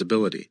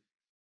responsibility.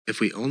 If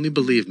we only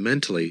believe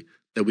mentally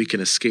that we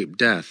can escape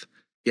death,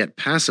 yet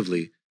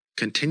passively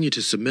continue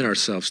to submit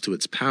ourselves to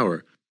its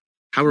power,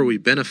 how are we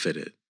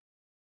benefited?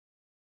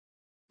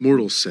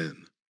 Mortal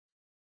sin.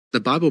 The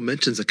Bible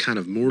mentions a kind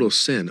of mortal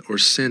sin or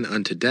sin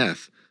unto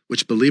death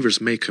which believers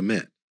may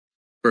commit.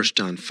 1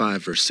 John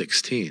 5 verse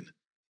 16.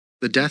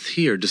 The death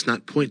here does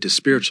not point to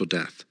spiritual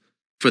death,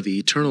 for the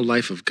eternal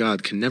life of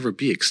God can never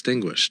be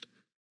extinguished.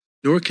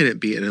 Nor can it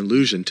be an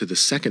allusion to the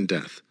second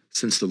death,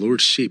 since the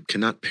Lord's sheep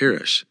cannot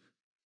perish.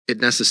 It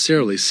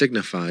necessarily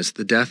signifies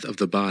the death of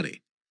the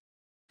body.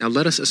 Now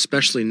let us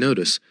especially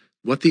notice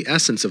what the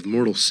essence of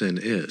mortal sin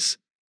is.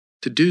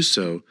 To do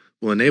so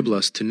will enable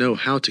us to know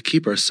how to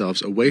keep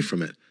ourselves away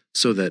from it,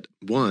 so that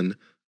 1.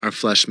 Our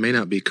flesh may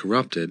not be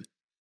corrupted,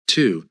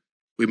 2.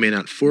 We may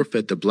not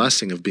forfeit the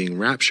blessing of being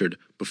raptured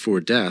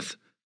before death,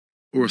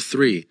 or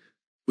 3.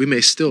 We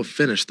may still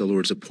finish the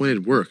Lord's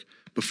appointed work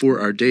before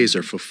our days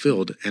are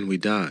fulfilled and we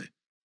die,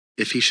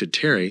 if He should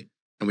tarry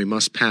and we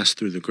must pass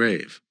through the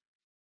grave.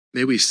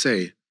 May we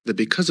say that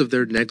because of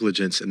their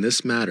negligence in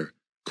this matter,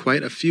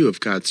 quite a few of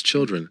God's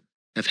children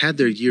have had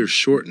their years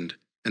shortened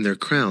and their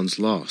crowns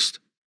lost.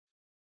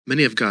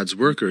 Many of God's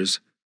workers,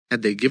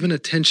 had they given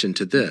attention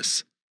to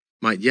this,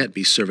 might yet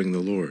be serving the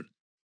Lord.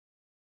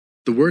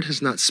 The Word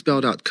has not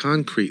spelled out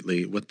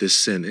concretely what this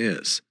sin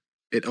is.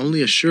 It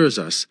only assures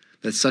us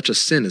that such a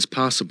sin is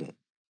possible.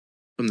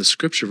 From the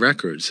Scripture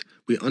records,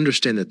 we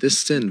understand that this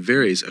sin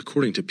varies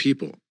according to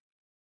people.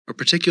 A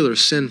particular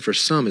sin for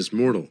some is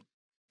mortal,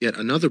 yet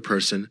another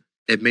person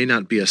it may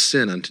not be a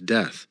sin unto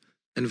death,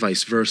 and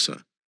vice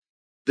versa.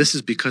 This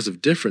is because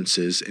of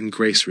differences in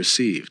grace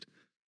received,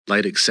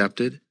 light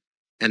accepted,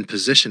 and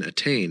position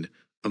attained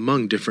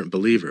among different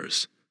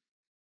believers.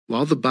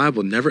 While the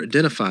Bible never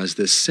identifies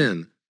this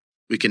sin,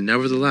 we can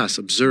nevertheless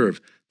observe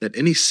that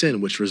any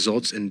sin which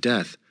results in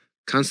death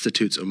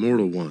constitutes a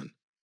mortal one.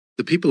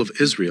 The people of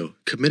Israel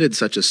committed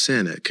such a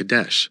sin at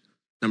Kadesh,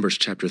 Numbers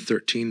chapter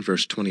 13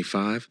 verse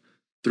 25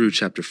 through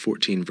chapter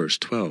 14 verse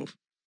 12.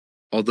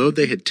 Although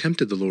they had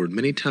tempted the Lord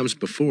many times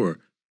before,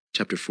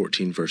 chapter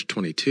 14 verse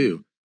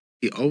 22,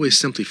 He always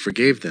simply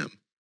forgave them.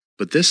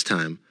 But this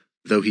time,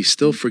 though He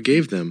still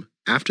forgave them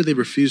after they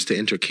refused to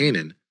enter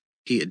Canaan,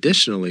 He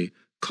additionally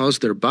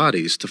caused their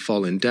bodies to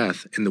fall in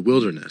death in the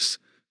wilderness,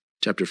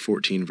 chapter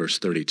 14 verse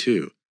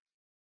 32.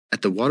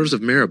 At the waters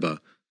of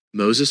Meribah,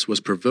 Moses was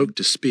provoked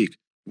to speak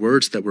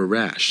words that were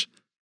rash,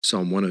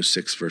 Psalm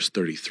 106 verse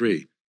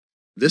 33.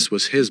 This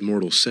was his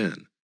mortal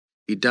sin.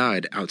 He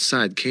died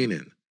outside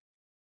Canaan.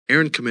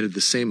 Aaron committed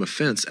the same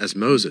offense as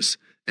Moses,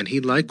 and he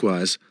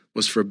likewise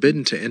was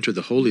forbidden to enter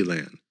the Holy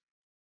Land.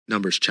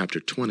 Numbers chapter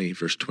 20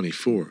 verse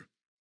 24.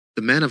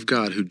 The man of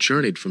God who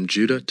journeyed from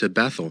Judah to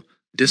Bethel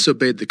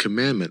disobeyed the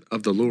commandment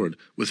of the Lord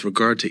with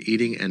regard to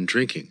eating and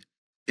drinking.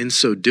 In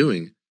so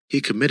doing, he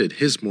committed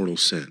his mortal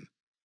sin.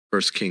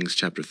 1 Kings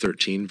chapter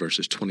 13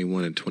 verses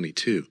 21 and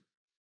 22.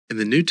 In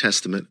the New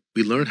Testament,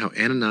 we learn how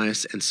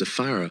Ananias and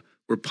Sapphira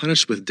were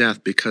punished with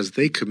death because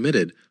they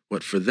committed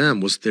what for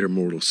them was their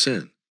mortal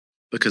sin,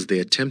 because they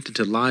attempted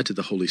to lie to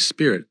the Holy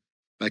Spirit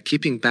by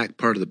keeping back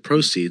part of the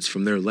proceeds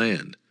from their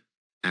land.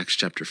 Acts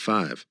chapter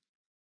 5.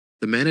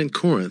 The man in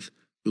Corinth,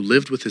 who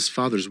lived with his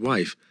father's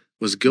wife,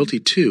 was guilty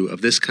too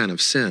of this kind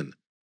of sin,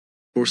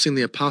 forcing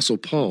the Apostle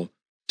Paul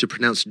to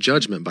pronounce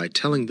judgment by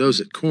telling those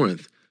at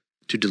Corinth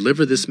to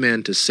deliver this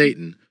man to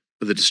Satan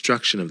for the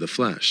destruction of the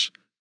flesh.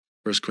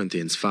 1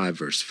 Corinthians 5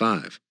 verse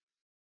 5.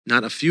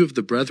 Not a few of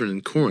the brethren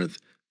in Corinth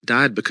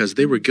died because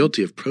they were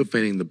guilty of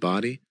profaning the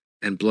body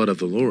and blood of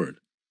the Lord.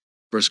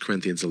 1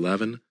 Corinthians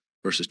 11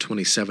 verses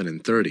 27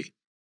 and 30.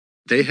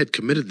 They had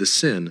committed the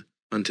sin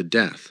unto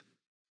death.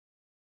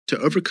 To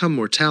overcome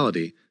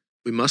mortality,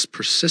 we must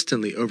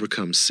persistently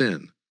overcome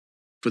sin,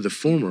 for the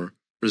former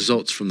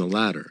results from the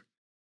latter.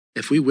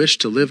 If we wish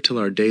to live till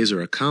our days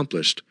are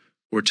accomplished,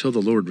 or till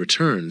the Lord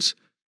returns,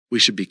 we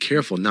should be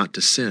careful not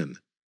to sin.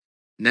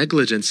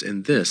 Negligence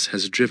in this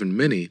has driven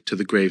many to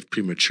the grave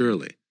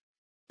prematurely.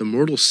 The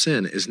mortal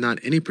sin is not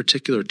any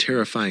particular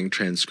terrifying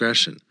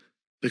transgression,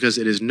 because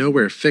it is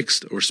nowhere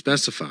fixed or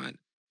specified.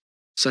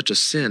 Such a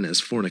sin as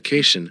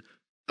fornication,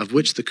 of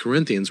which the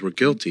Corinthians were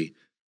guilty,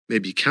 may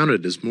be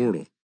counted as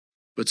mortal,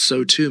 but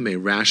so too may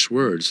rash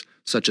words,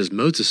 such as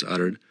Moses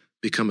uttered,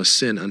 become a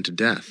sin unto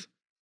death.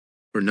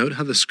 For note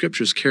how the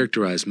Scriptures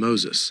characterize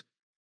Moses.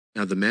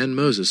 Now the man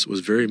Moses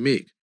was very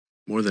meek,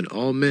 more than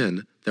all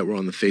men that were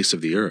on the face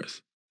of the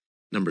earth.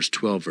 Numbers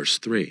 12 verse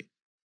 3.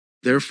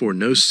 Therefore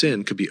no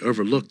sin could be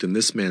overlooked in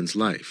this man's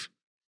life.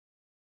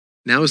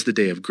 Now is the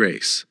day of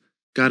grace.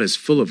 God is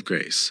full of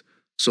grace,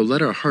 so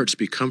let our hearts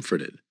be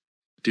comforted.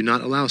 Do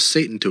not allow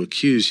Satan to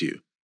accuse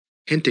you,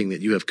 hinting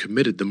that you have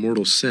committed the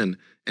mortal sin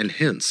and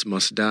hence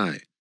must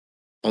die.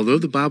 Although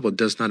the Bible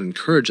does not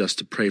encourage us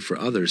to pray for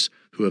others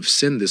who have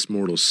sinned this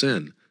mortal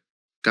sin,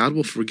 God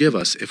will forgive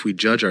us if we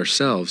judge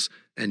ourselves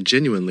and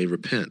genuinely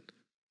repent.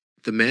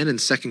 The man in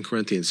 2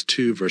 Corinthians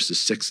 2 verses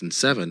 6 and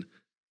 7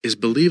 is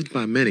believed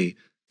by many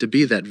to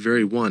be that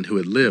very one who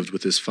had lived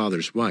with his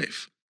father's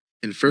wife.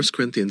 In 1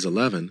 Corinthians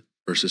 11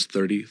 verses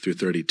 30 through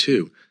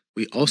 32,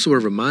 we also are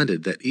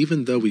reminded that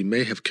even though we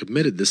may have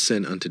committed the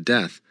sin unto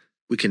death,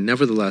 we can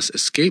nevertheless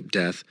escape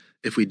death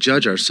if we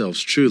judge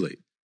ourselves truly.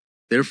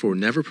 Therefore,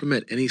 never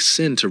permit any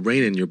sin to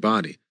reign in your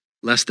body,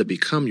 lest it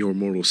become your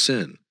mortal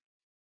sin.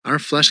 Our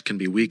flesh can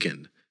be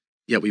weakened,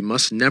 yet we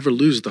must never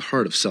lose the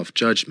heart of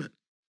self-judgment.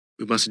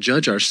 We must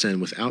judge our sin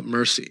without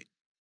mercy.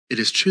 It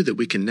is true that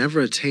we can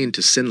never attain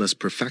to sinless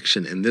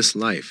perfection in this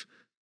life,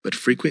 but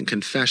frequent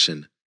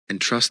confession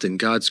and trust in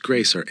God's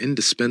grace are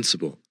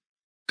indispensable.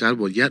 God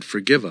will yet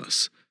forgive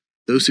us.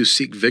 Those who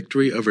seek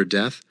victory over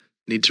death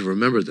need to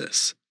remember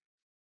this.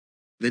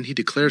 Then he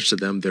declares to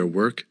them their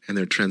work and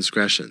their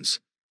transgressions,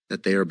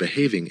 that they are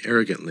behaving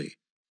arrogantly.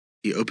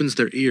 He opens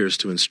their ears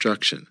to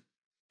instruction,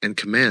 and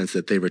commands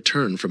that they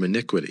return from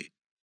iniquity.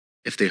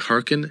 If they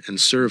hearken and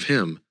serve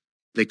him,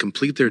 they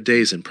complete their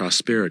days in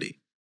prosperity,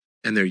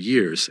 and their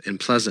years in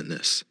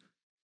pleasantness.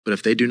 But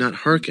if they do not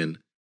hearken,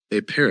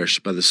 they perish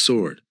by the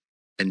sword,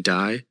 and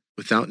die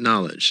without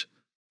knowledge.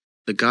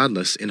 The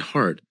godless in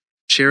heart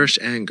cherish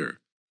anger.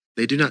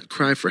 They do not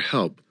cry for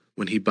help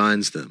when he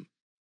binds them.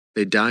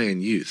 They die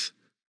in youth,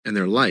 and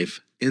their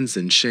life ends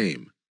in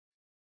shame.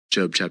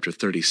 Job chapter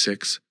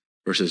 36,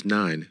 verses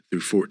 9 through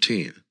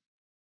 14.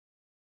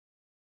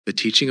 The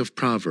teaching of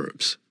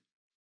Proverbs.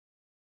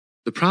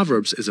 The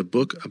Proverbs is a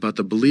book about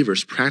the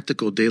believer's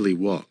practical daily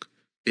walk.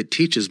 It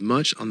teaches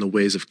much on the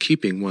ways of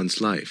keeping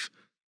one's life.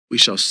 We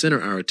shall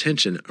center our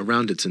attention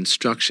around its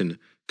instruction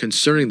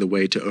concerning the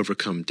way to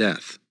overcome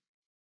death.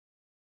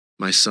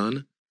 My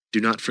son,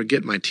 do not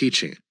forget my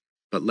teaching,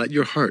 but let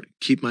your heart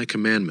keep my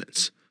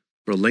commandments.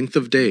 For length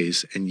of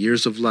days and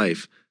years of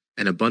life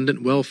and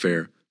abundant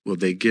welfare will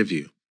they give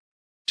you.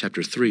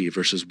 Chapter 3,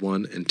 verses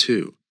 1 and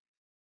 2.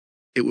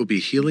 It will be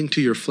healing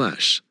to your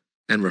flesh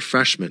and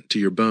refreshment to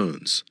your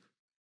bones.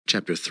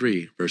 Chapter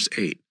 3, verse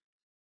 8.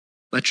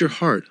 Let your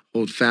heart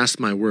hold fast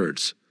my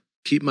words,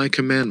 keep my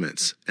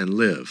commandments, and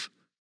live.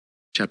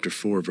 Chapter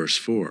 4, verse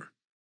 4.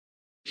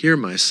 Hear,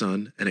 my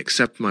son, and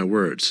accept my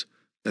words,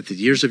 that the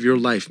years of your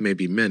life may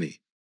be many.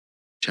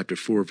 Chapter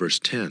 4, verse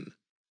 10.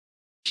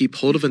 Keep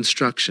hold of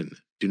instruction,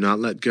 do not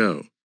let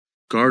go.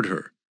 Guard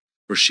her,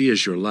 for she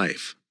is your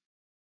life.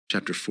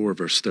 Chapter 4,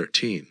 verse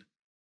 13.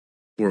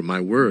 For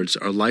my words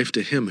are life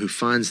to him who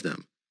finds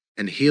them,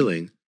 and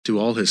healing to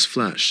all his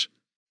flesh.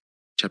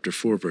 Chapter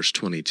 4, verse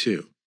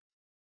 22.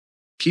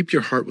 Keep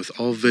your heart with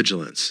all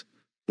vigilance,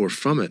 for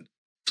from it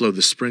flow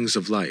the springs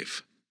of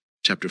life.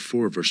 Chapter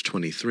 4, verse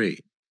 23.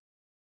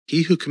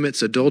 He who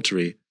commits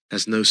adultery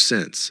has no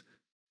sense.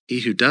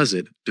 He who does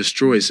it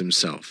destroys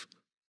himself.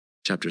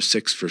 Chapter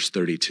 6, verse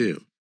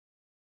 32.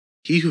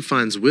 He who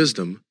finds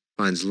wisdom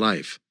finds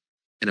life,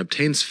 and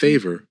obtains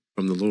favor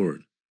from the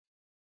Lord.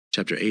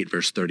 Chapter 8,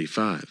 verse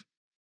 35.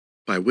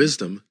 By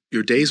wisdom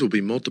your days will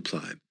be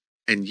multiplied,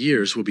 and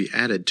years will be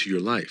added to your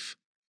life.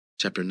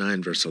 Chapter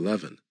 9, verse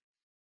 11.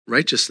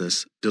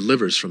 Righteousness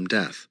delivers from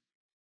death.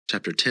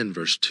 Chapter 10,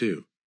 verse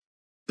 2.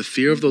 The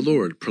fear of the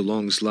Lord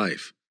prolongs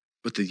life,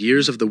 but the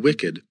years of the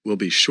wicked will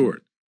be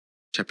short.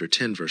 Chapter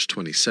 10, verse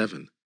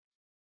 27.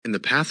 In the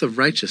path of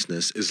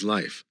righteousness is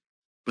life,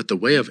 but the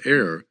way of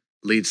error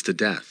leads to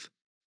death.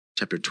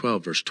 Chapter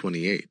 12, verse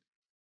 28.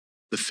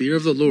 The fear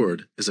of the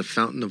Lord is a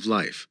fountain of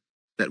life,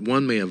 that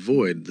one may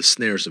avoid the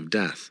snares of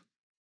death.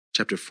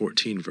 Chapter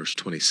 14, verse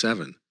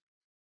 27.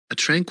 A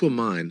tranquil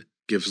mind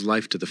gives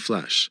life to the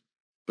flesh,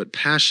 but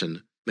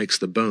passion makes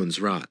the bones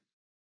rot.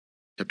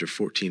 Chapter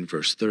 14,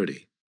 verse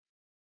 30.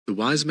 The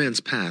wise man's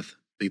path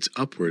leads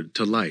upward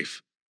to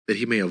life, that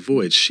he may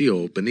avoid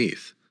Sheol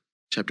beneath.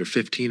 Chapter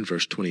 15,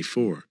 verse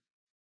 24.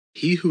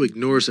 He who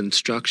ignores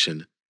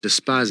instruction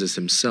despises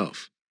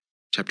himself.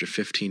 Chapter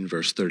 15,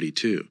 verse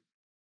 32.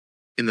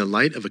 In the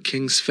light of a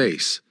king's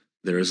face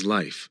there is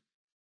life.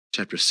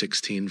 Chapter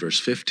 16, verse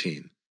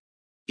 15.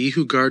 He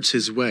who guards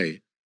his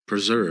way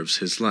preserves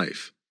his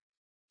life.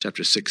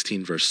 Chapter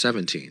 16, verse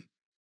 17.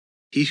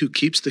 He who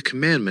keeps the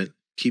commandment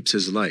keeps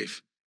his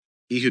life.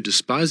 He who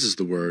despises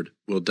the word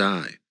will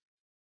die.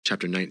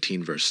 Chapter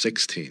 19, verse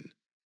 16.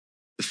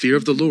 The fear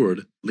of the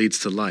Lord leads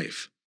to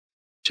life.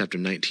 Chapter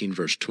 19,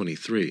 verse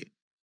 23.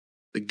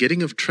 The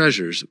getting of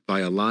treasures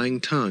by a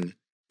lying tongue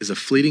is a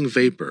fleeting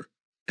vapor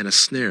and a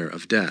snare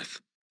of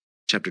death.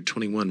 Chapter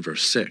 21,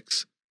 verse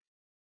 6.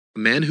 A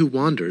man who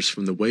wanders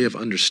from the way of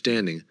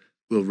understanding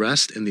will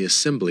rest in the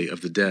assembly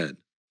of the dead.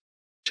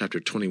 Chapter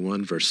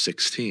 21, verse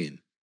 16.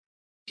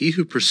 He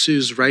who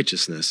pursues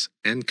righteousness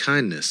and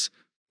kindness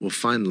will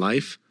find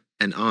life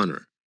and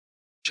honor.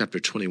 Chapter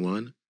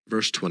 21,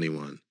 verse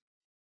 21.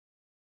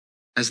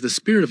 As the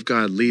Spirit of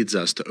God leads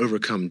us to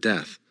overcome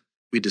death,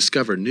 we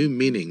discover new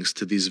meanings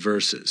to these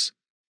verses.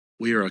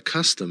 We are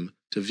accustomed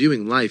to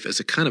viewing life as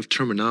a kind of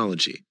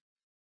terminology,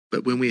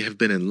 but when we have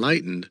been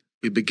enlightened,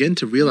 we begin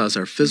to realize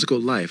our physical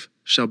life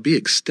shall be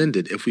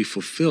extended if we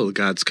fulfill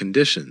God's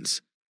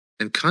conditions,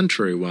 and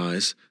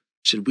contrariwise,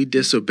 should we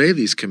disobey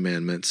these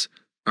commandments,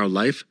 our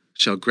life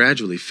shall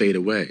gradually fade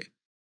away.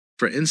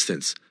 For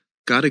instance,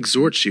 God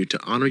exhorts you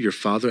to honor your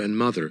father and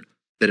mother,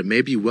 that it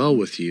may be well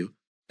with you,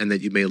 and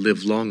that you may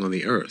live long on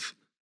the earth.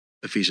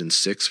 Ephesians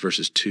 6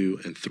 verses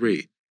 2 and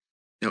 3.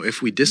 Now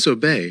if we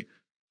disobey,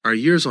 our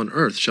years on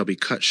earth shall be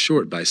cut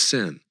short by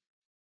sin.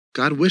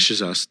 God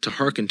wishes us to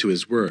hearken to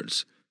His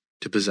words,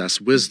 to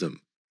possess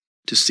wisdom,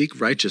 to seek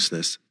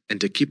righteousness,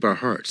 and to keep our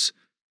hearts,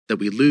 that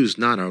we lose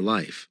not our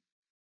life.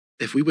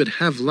 If we would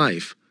have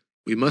life,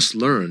 we must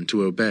learn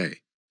to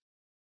obey.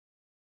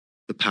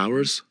 The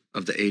powers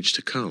of the age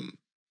to come.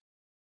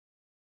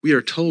 We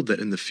are told that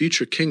in the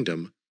future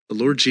kingdom, the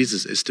Lord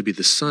Jesus is to be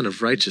the Son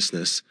of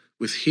righteousness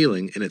with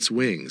healing in its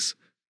wings.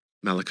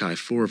 Malachi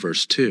 4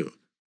 verse 2.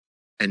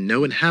 And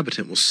no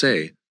inhabitant will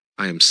say,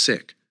 I am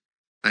sick.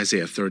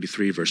 Isaiah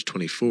 33 verse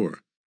 24.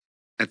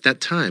 At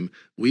that time,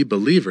 we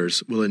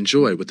believers will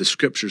enjoy what the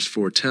Scriptures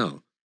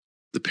foretell.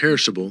 The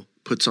perishable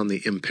puts on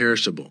the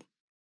imperishable,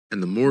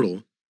 and the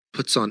mortal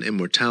puts on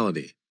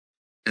immortality.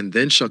 And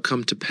then shall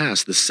come to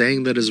pass the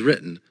saying that is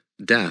written,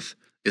 Death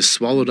is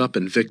swallowed up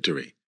in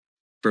victory.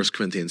 1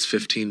 Corinthians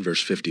 15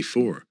 verse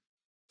 54.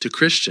 To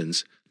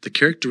Christians, the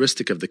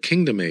characteristic of the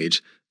kingdom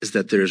age is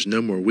that there is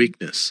no more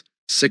weakness,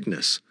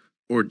 sickness,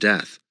 or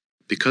death,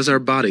 because our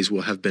bodies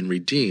will have been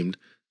redeemed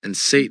and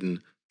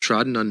Satan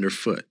trodden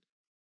underfoot.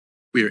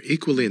 We are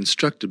equally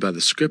instructed by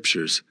the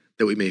Scriptures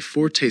that we may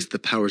foretaste the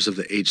powers of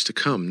the age to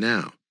come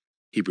now.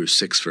 Hebrews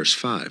 6 verse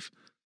 5.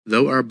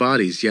 Though our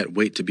bodies yet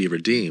wait to be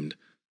redeemed,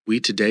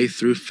 we today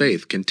through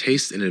faith can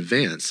taste in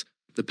advance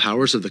the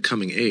powers of the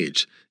coming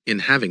age in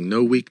having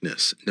no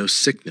weakness, no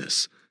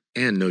sickness,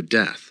 and no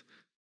death.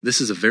 This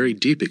is a very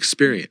deep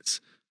experience,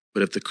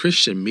 but if the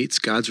Christian meets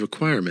God's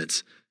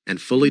requirements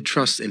and fully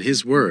trusts in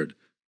His Word,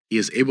 he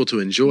is able to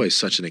enjoy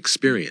such an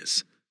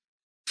experience.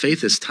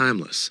 Faith is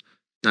timeless.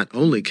 Not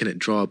only can it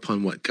draw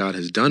upon what God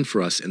has done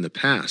for us in the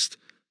past,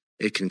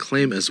 it can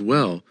claim as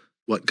well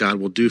what God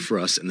will do for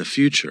us in the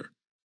future.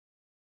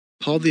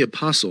 Paul the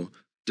Apostle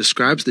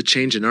describes the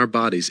change in our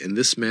bodies in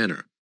this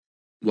manner.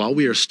 While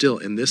we are still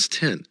in this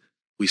tent,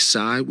 we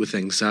sigh with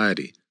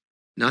anxiety,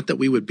 not that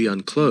we would be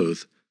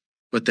unclothed,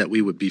 but that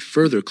we would be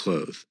further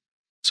clothed,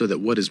 so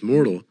that what is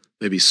mortal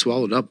may be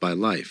swallowed up by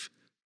life.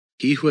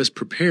 He who has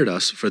prepared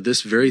us for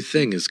this very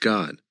thing is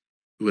God,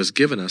 who has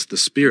given us the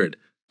Spirit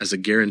as a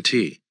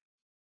guarantee.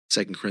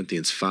 2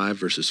 Corinthians 5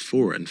 verses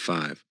 4 and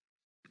 5.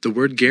 The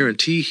word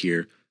guarantee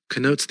here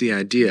connotes the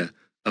idea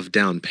of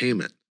down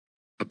payment,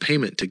 a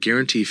payment to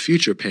guarantee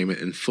future payment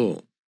in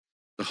full.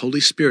 The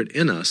Holy Spirit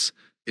in us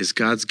is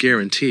God's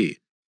guarantee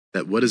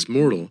that what is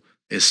mortal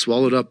is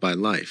swallowed up by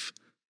life.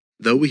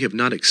 Though we have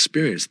not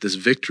experienced this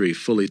victory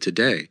fully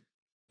today,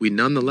 we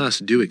nonetheless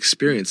do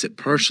experience it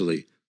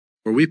partially,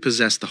 for we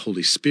possess the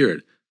Holy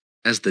Spirit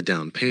as the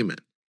down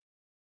payment.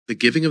 The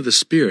giving of the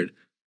Spirit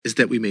is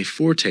that we may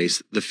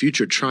foretaste the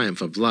future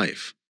triumph of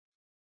life.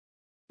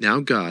 Now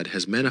God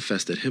has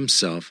manifested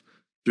Himself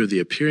through the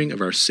appearing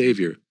of our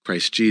Savior,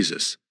 Christ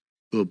Jesus,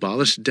 who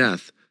abolished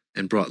death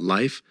and brought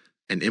life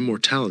and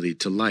immortality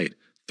to light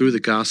through the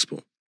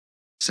gospel.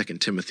 2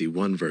 Timothy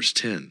 1 verse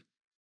 10.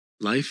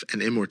 Life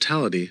and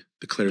immortality,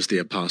 declares the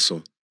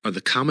Apostle, are the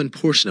common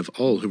portion of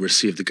all who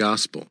receive the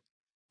gospel.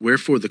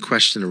 Wherefore the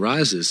question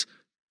arises,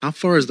 how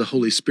far is the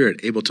Holy Spirit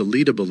able to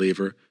lead a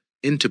believer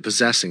into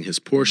possessing his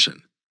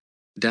portion?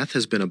 Death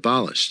has been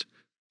abolished.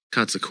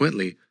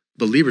 Consequently,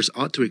 believers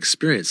ought to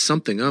experience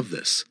something of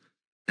this.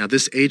 Now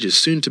this age is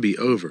soon to be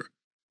over.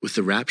 With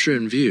the rapture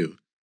in view,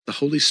 the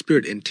Holy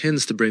Spirit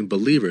intends to bring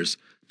believers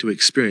to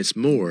experience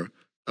more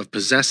of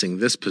possessing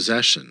this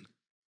possession.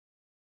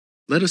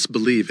 Let us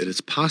believe it is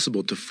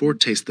possible to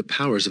foretaste the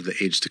powers of the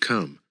age to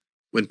come.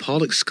 When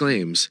Paul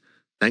exclaims,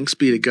 Thanks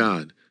be to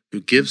God, who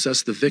gives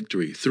us the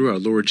victory through our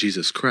Lord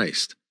Jesus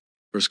Christ,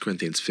 1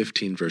 Corinthians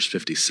 15 verse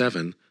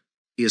 57,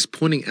 he is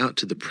pointing out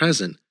to the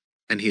present,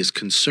 and he is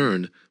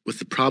concerned with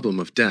the problem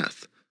of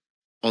death.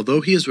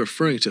 Although he is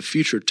referring to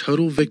future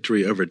total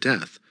victory over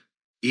death,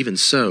 even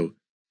so,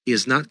 he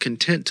is not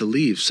content to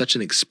leave such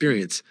an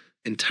experience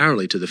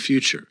entirely to the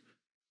future.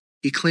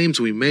 He claims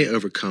we may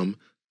overcome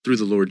through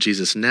the Lord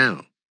Jesus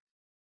now.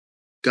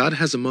 God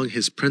has among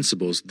His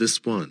principles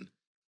this one,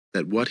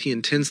 that what He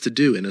intends to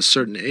do in a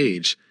certain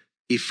age,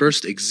 He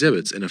first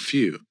exhibits in a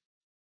few.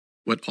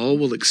 What all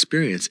will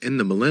experience in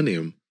the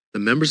millennium, the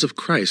members of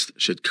Christ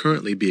should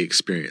currently be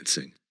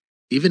experiencing.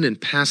 Even in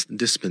past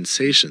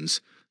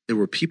dispensations, there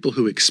were people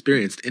who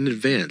experienced in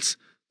advance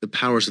the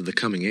powers of the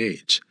coming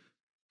age.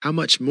 How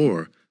much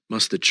more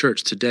must the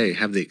church today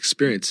have the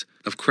experience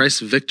of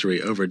Christ's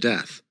victory over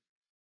death?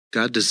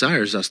 God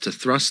desires us to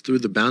thrust through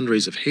the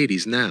boundaries of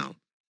Hades now.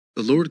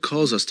 The Lord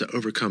calls us to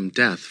overcome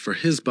death for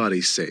His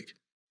body's sake.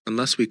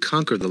 Unless we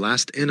conquer the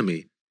last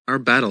enemy, our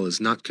battle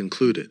is not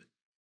concluded.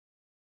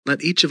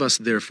 Let each of us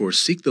therefore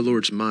seek the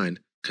Lord's mind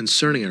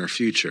concerning our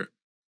future.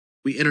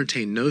 We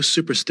entertain no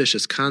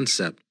superstitious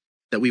concept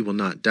that we will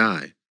not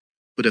die.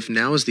 But if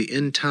now is the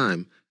end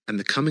time, and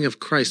the coming of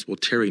Christ will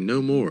tarry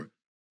no more,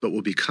 but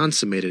will be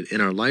consummated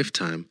in our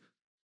lifetime,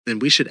 then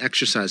we should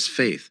exercise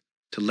faith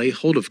to lay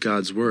hold of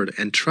God's word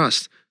and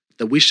trust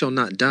that we shall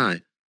not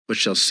die, but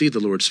shall see the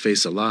Lord's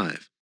face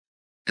alive.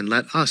 And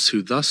let us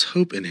who thus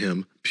hope in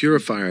Him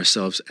purify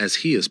ourselves as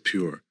He is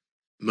pure.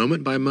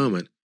 Moment by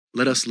moment,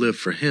 let us live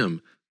for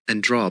Him,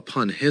 and draw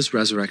upon His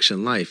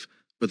resurrection life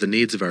for the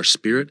needs of our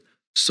spirit,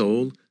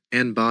 soul,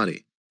 and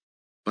body.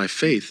 By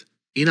faith,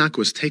 Enoch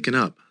was taken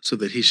up so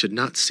that he should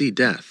not see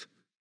death.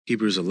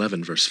 Hebrews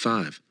 11, verse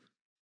 5.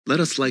 Let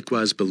us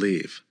likewise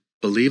believe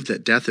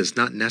that death is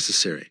not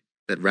necessary,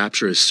 that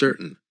rapture is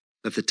certain,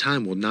 that the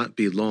time will not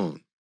be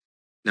long.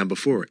 Now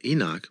before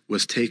Enoch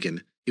was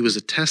taken, he was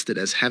attested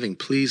as having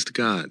pleased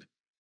God.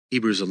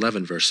 Hebrews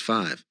 11, verse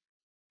 5.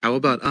 How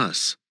about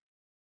us?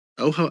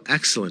 Oh, how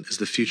excellent is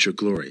the future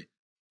glory!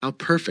 How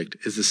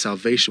perfect is the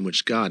salvation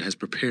which God has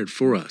prepared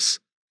for us!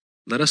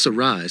 Let us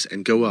arise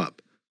and go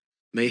up.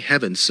 May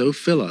heaven so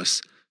fill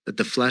us that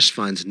the flesh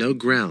finds no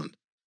ground,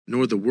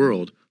 nor the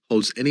world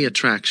holds any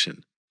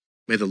attraction.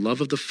 May the love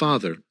of the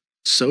Father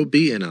so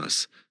be in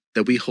us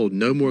that we hold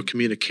no more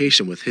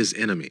communication with His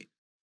enemy.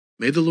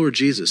 May the Lord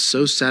Jesus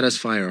so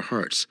satisfy our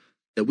hearts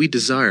that we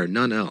desire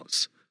none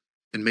else.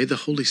 And may the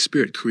Holy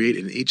Spirit create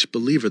in each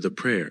believer the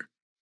prayer,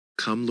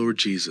 Come, Lord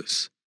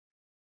Jesus.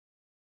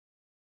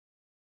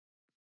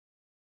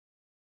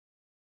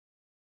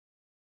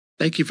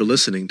 Thank you for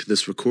listening to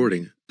this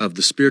recording of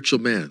The Spiritual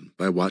Man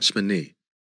by Watchman Nghê.